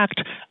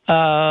attract,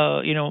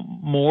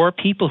 more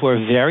people who are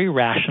very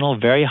rational,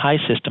 very high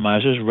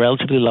systemizers,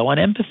 relatively low on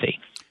empathy.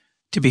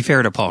 To be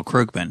fair to Paul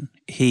Krugman,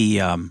 he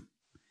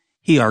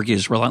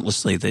argues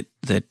relentlessly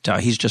that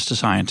he's just a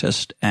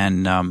scientist,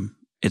 and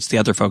it's the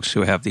other folks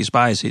who have these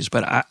biases.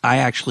 But I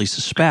actually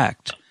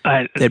suspect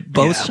that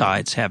both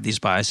sides have these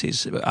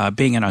biases.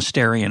 Being an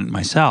Austerian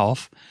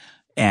myself,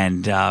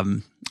 and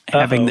and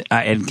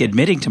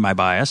admitting to my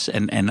bias,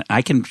 and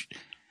I can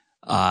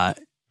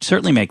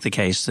certainly make the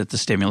case that the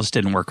stimulus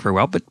didn't work very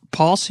well. But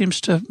Paul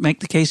seems to make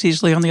the case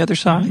easily on the other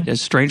side,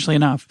 strangely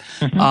enough.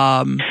 Mm-hmm.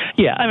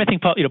 I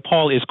think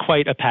Paul is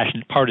quite a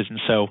passionate partisan.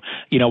 So,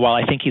 while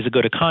I think he's a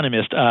good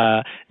economist,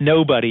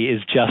 nobody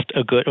is just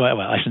a good. Well,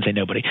 I shouldn't say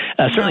nobody.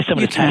 Certainly,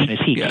 someone as passionate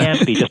as he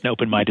can't be just an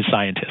open-minded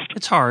scientist.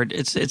 It's hard.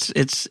 It's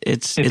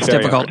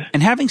difficult. Hard.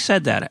 And having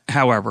said that,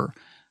 however,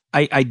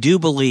 I do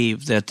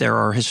believe that there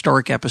are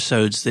historic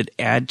episodes that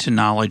add to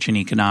knowledge in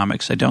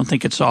economics. I don't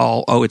think it's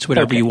all, it's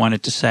whatever you want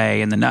it to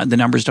say, and the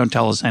numbers don't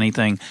tell us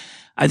anything.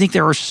 I think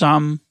there are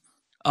some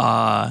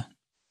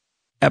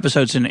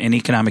episodes in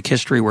economic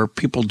history where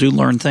people do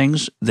learn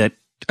things that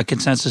a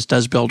consensus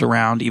does build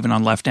around, even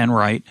on left and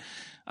right.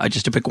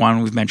 Just to pick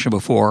one we've mentioned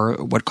before,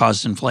 what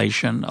causes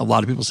inflation? A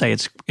lot of people say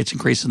it's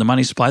increase in the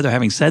money supply. Though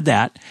having said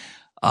that,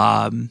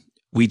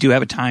 we do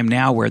have a time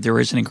now where there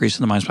is an increase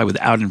in the money supply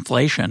without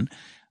inflation.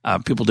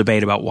 People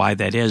debate about why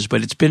that is,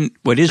 but it's been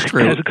what is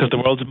true because the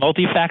world's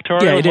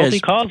multifactorial,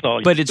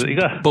 multi-causal.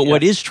 But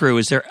what is true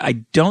is I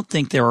don't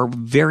think there are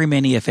very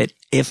many,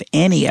 if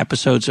any,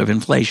 episodes of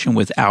inflation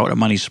without a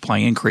money supply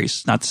increase.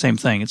 It's not the same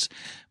thing.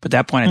 But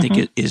that point I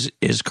think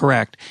is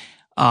correct.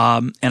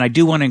 And I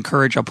do want to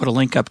encourage. I'll put a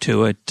link up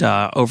to it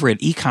over at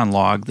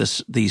EconLog,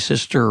 the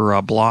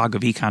sister blog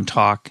of Econ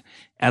Talk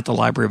at the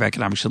Library of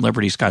Economics and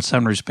Liberty. Scott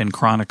Sumner's been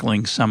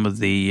chronicling some of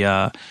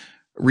the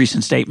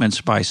recent statements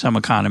by some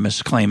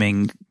economists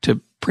claiming to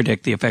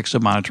predict the effects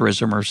of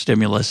monetarism or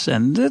stimulus,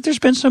 and there's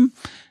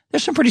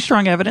some pretty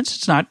strong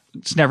evidence.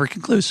 It's never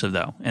conclusive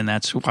though, and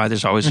that's why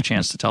there's always a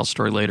chance to tell a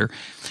story later.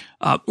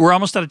 We're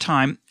almost out of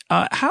time.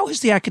 How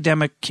has the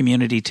academic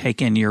community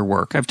taken your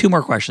work? I have two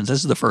more questions. This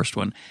is the first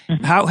one.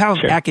 How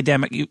sure.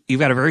 academic? You've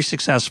got a very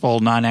successful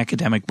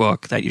non-academic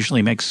book that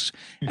usually makes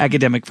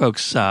academic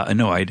folks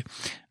annoyed,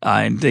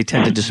 and they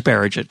tend to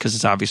disparage it because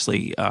it's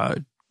obviously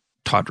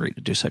tawdry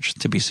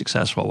to be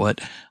successful.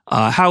 But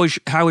how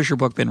has your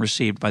book been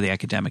received by the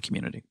academic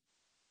community?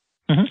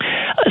 Mm-hmm.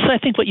 So I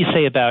think what you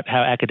say about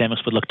how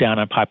academics would look down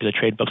on popular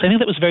trade books, I think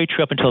that was very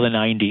true up until the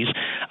 90s.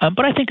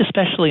 But I think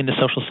especially in the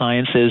social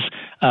sciences,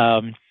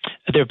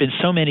 there have been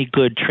so many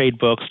good trade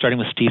books, starting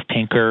with Steve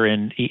Pinker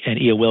and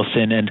E.O.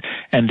 Wilson,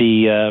 and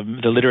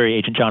the literary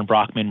agent John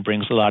Brockman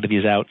brings a lot of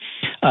these out.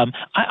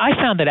 I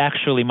found that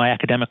actually my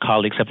academic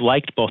colleagues have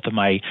liked both of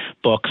my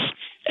books.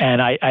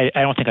 And I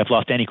don't think I've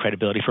lost any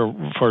credibility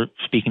for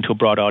speaking to a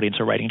broad audience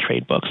or writing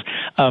trade books.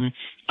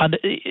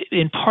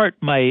 In part,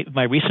 my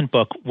recent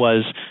book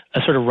was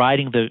sort of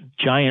riding the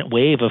giant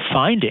wave of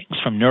findings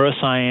from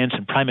neuroscience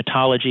and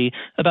primatology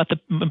about the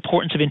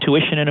importance of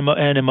intuition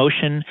and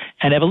emotion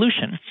and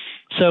evolution.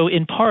 So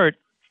in part,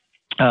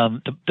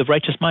 the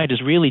Righteous Mind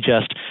is really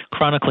just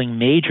chronicling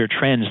major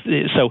trends.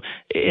 So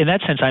in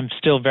that sense, I'm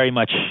still very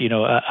much,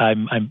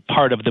 I'm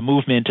part of the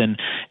movement,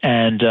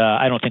 and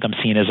I don't think I'm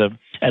seen as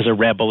a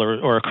rebel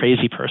or a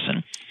crazy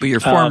person. But your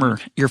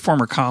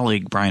former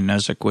colleague Brian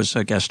Nozick was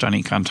a guest on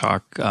Econ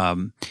Talk,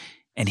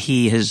 and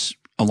he has,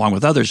 along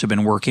with others, have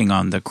been working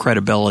on the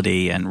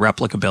credibility and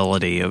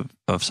replicability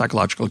of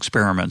psychological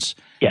experiments.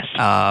 Yes.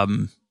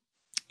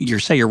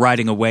 You're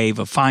riding a wave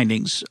of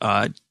findings.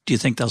 Do you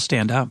think they'll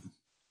stand up?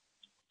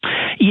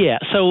 Yeah,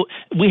 so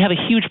we have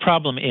a huge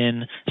problem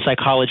in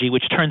psychology,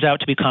 which turns out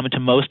to be common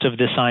to most of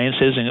the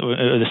sciences, and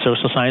the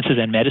social sciences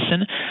and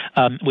medicine,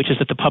 which is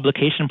that the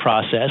publication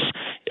process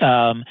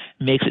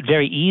makes it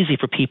very easy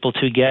for people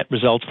to get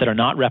results that are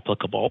not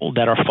replicable,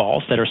 that are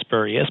false, that are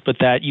spurious, but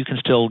that you can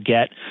still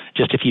get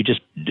just if you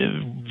just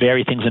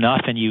vary things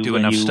enough and you do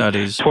enough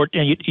studies.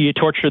 You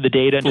torture the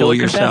data until it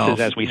confesses,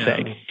 as we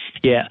say.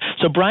 Yeah.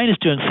 So Brian is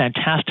doing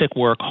fantastic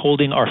work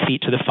holding our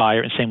feet to the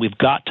fire and saying we've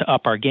got to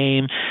up our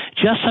game.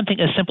 Just something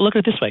as simple, look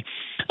at it this way.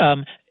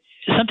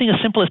 Something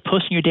as simple as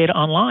posting your data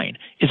online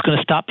is going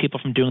to stop people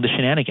from doing the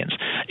shenanigans.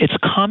 It's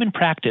common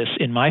practice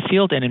in my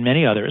field and in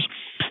many others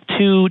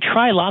to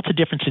try lots of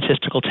different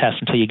statistical tests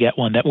until you get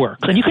one that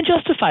works. And you can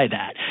justify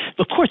that.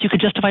 Of course, you can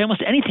justify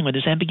almost anything when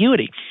there's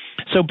ambiguity.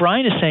 So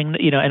Brian is saying,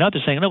 and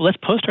others saying, no, let's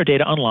post our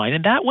data online,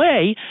 and that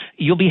way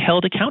you'll be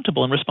held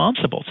accountable and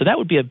responsible. So that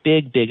would be a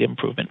big, big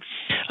improvement.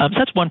 So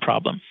that's one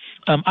problem.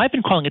 I've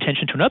been calling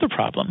attention to another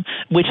problem,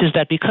 which is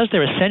that because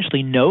there are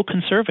essentially no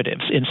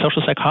conservatives in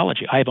social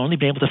psychology, I have only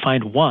been able to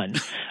find one.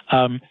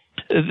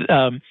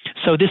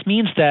 So this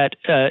means that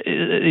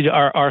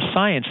our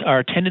science,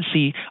 our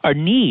tendency, our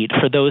need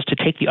for those to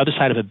take the other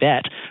side of a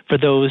bet, for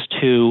those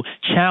to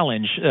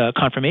challenge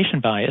confirmation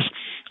bias,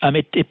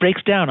 it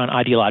breaks down on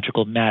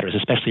ideological matters,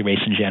 especially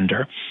race and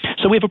gender.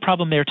 So we have a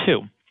problem there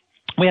too.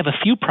 We have a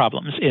few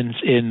problems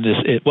in this.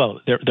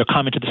 They're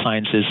common to the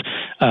sciences,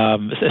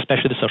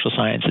 especially the social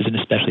sciences and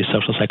especially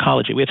social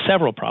psychology. We have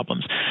several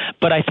problems,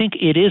 but I think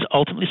it is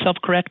ultimately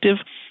self-corrective.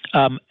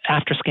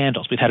 After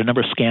scandals, we've had a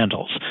number of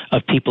scandals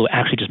of people who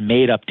actually just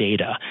made up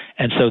data,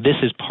 and so this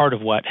is part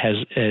of what has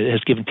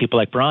given people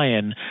like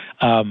Brian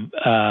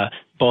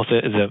both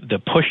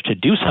the push to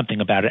do something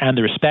about it and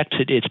the respect.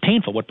 It's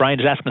painful. What Brian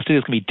is asking us to do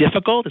is going to be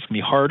difficult. It's going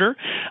to be harder.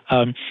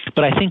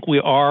 But I think we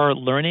are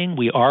learning.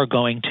 We are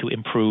going to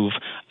improve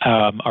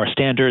our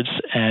standards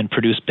and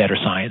produce better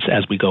science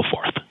as we go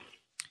forth.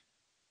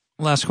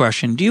 Last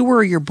question. Do you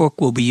worry your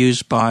book will be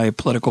used by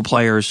political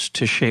players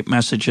to shape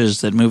messages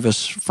that move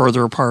us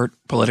further apart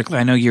politically?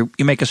 I know you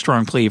make a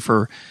strong plea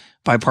for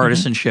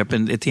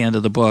bipartisanship at the end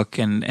of the book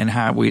and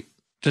how we –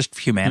 just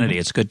humanity.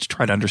 It's good to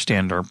try to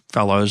understand our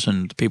fellows,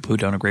 and the people who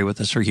don't agree with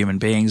us are human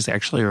beings. They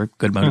actually are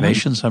good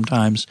motivation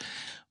sometimes.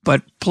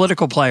 But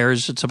political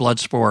players, it's a blood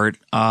sport.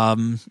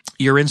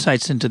 Your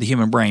insights into the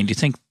human brain, do you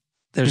think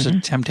there's a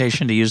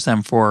temptation to use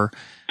them for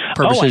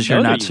purposes you're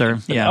not sure?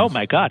 Yeah. Oh,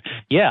 my God.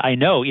 Yeah, I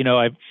know.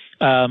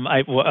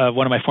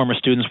 One of my former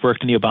students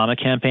worked in the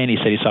Obama campaign. He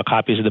said he saw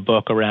copies of the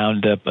book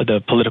around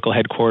the political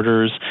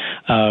headquarters.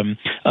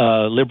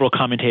 Liberal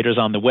commentators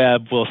on the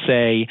web will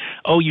say,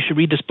 "Oh, you should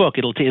read this book.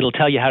 It'll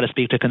tell you how to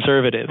speak to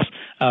conservatives."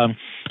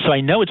 So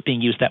I know it's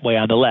being used that way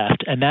on the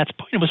left, and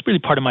it was really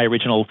part of my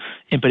original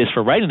impetus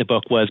for writing the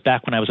book. Was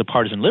back when I was a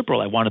partisan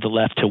liberal, I wanted the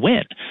left to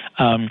win.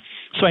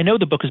 So I know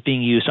the book is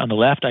being used on the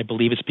left. I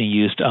believe it's being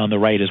used on the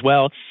right as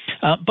well.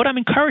 But I'm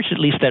encouraged at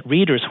least that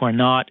readers who are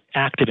not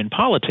active in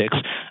politics,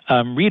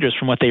 readers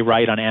from what they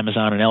write on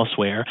Amazon and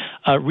elsewhere,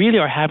 really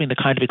are having the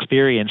kind of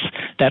experience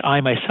that I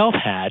myself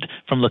had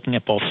from looking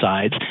at both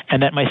sides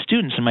and that my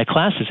students in my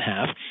classes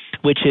have,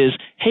 which is,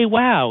 hey,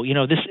 wow,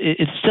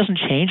 it doesn't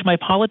change my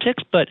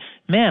politics, but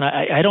man,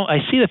 I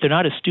see that they're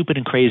not as stupid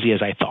and crazy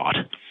as I thought.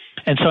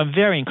 And so I'm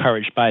very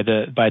encouraged by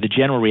the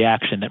general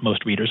reaction that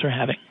most readers are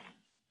having.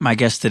 My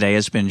guest today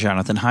has been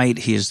Jonathan Haidt.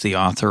 He is the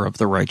author of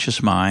The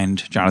Righteous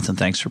Mind. Jonathan,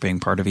 thanks for being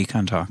part of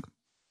Econ Talk.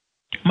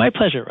 My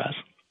pleasure, Russ.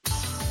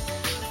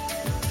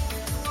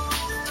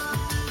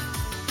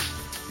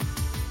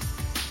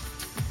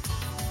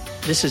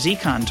 This is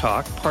Econ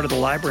Talk, part of the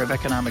Library of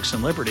Economics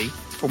and Liberty.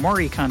 For more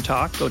Econ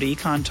Talk, go to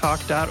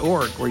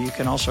econtalk.org, where you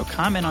can also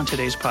comment on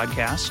today's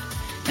podcast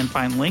and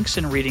find links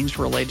and readings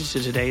related to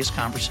today's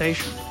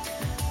conversation.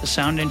 The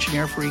sound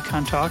engineer for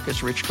Econ Talk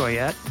is Rich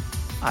Goyette.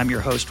 I'm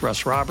your host,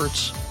 Russ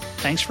Roberts.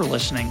 Thanks for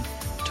listening.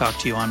 Talk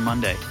to you on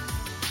Monday.